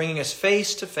us, of bringing us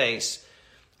face to face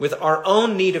with our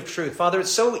own need of truth. Father,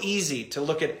 it's so easy to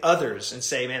look at others and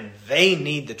say, man, they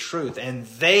need the truth and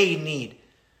they need.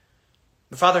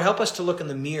 But Father, help us to look in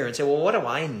the mirror and say, well, what do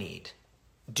I need?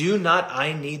 Do not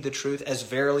I need the truth as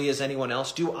verily as anyone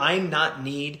else? Do I not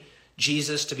need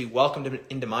Jesus to be welcomed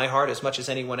into my heart as much as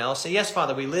anyone else? And yes,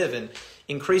 Father, we live in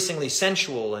increasingly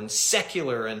sensual and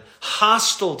secular and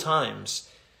hostile times.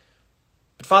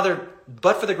 But Father,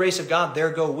 but for the grace of God,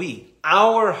 there go we.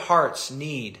 Our hearts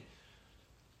need,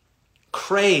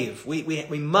 crave,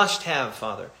 we must have,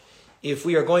 Father, if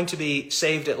we are going to be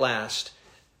saved at last,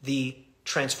 the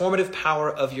transformative power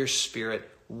of your Spirit,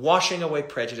 washing away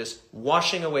prejudice,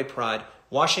 washing away pride,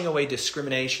 washing away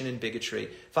discrimination and bigotry.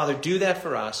 Father, do that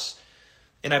for us.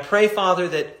 And I pray, Father,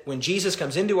 that when Jesus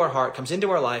comes into our heart, comes into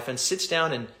our life, and sits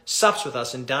down and sups with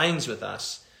us and dines with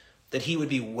us, that he would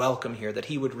be welcome here, that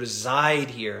he would reside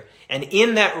here. And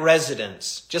in that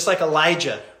residence, just like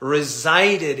Elijah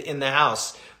resided in the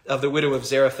house of the widow of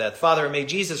Zarephath, Father, may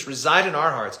Jesus reside in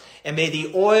our hearts, and may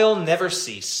the oil never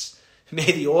cease.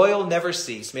 May the oil never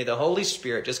cease. May the Holy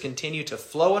Spirit just continue to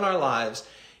flow in our lives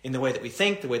in the way that we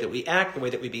think, the way that we act, the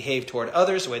way that we behave toward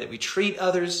others, the way that we treat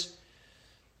others.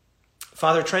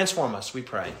 Father, transform us, we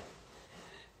pray,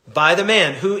 by the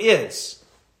man who is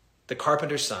the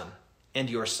carpenter's son and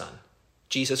your Son,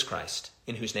 Jesus Christ,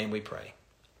 in whose name we pray.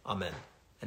 Amen.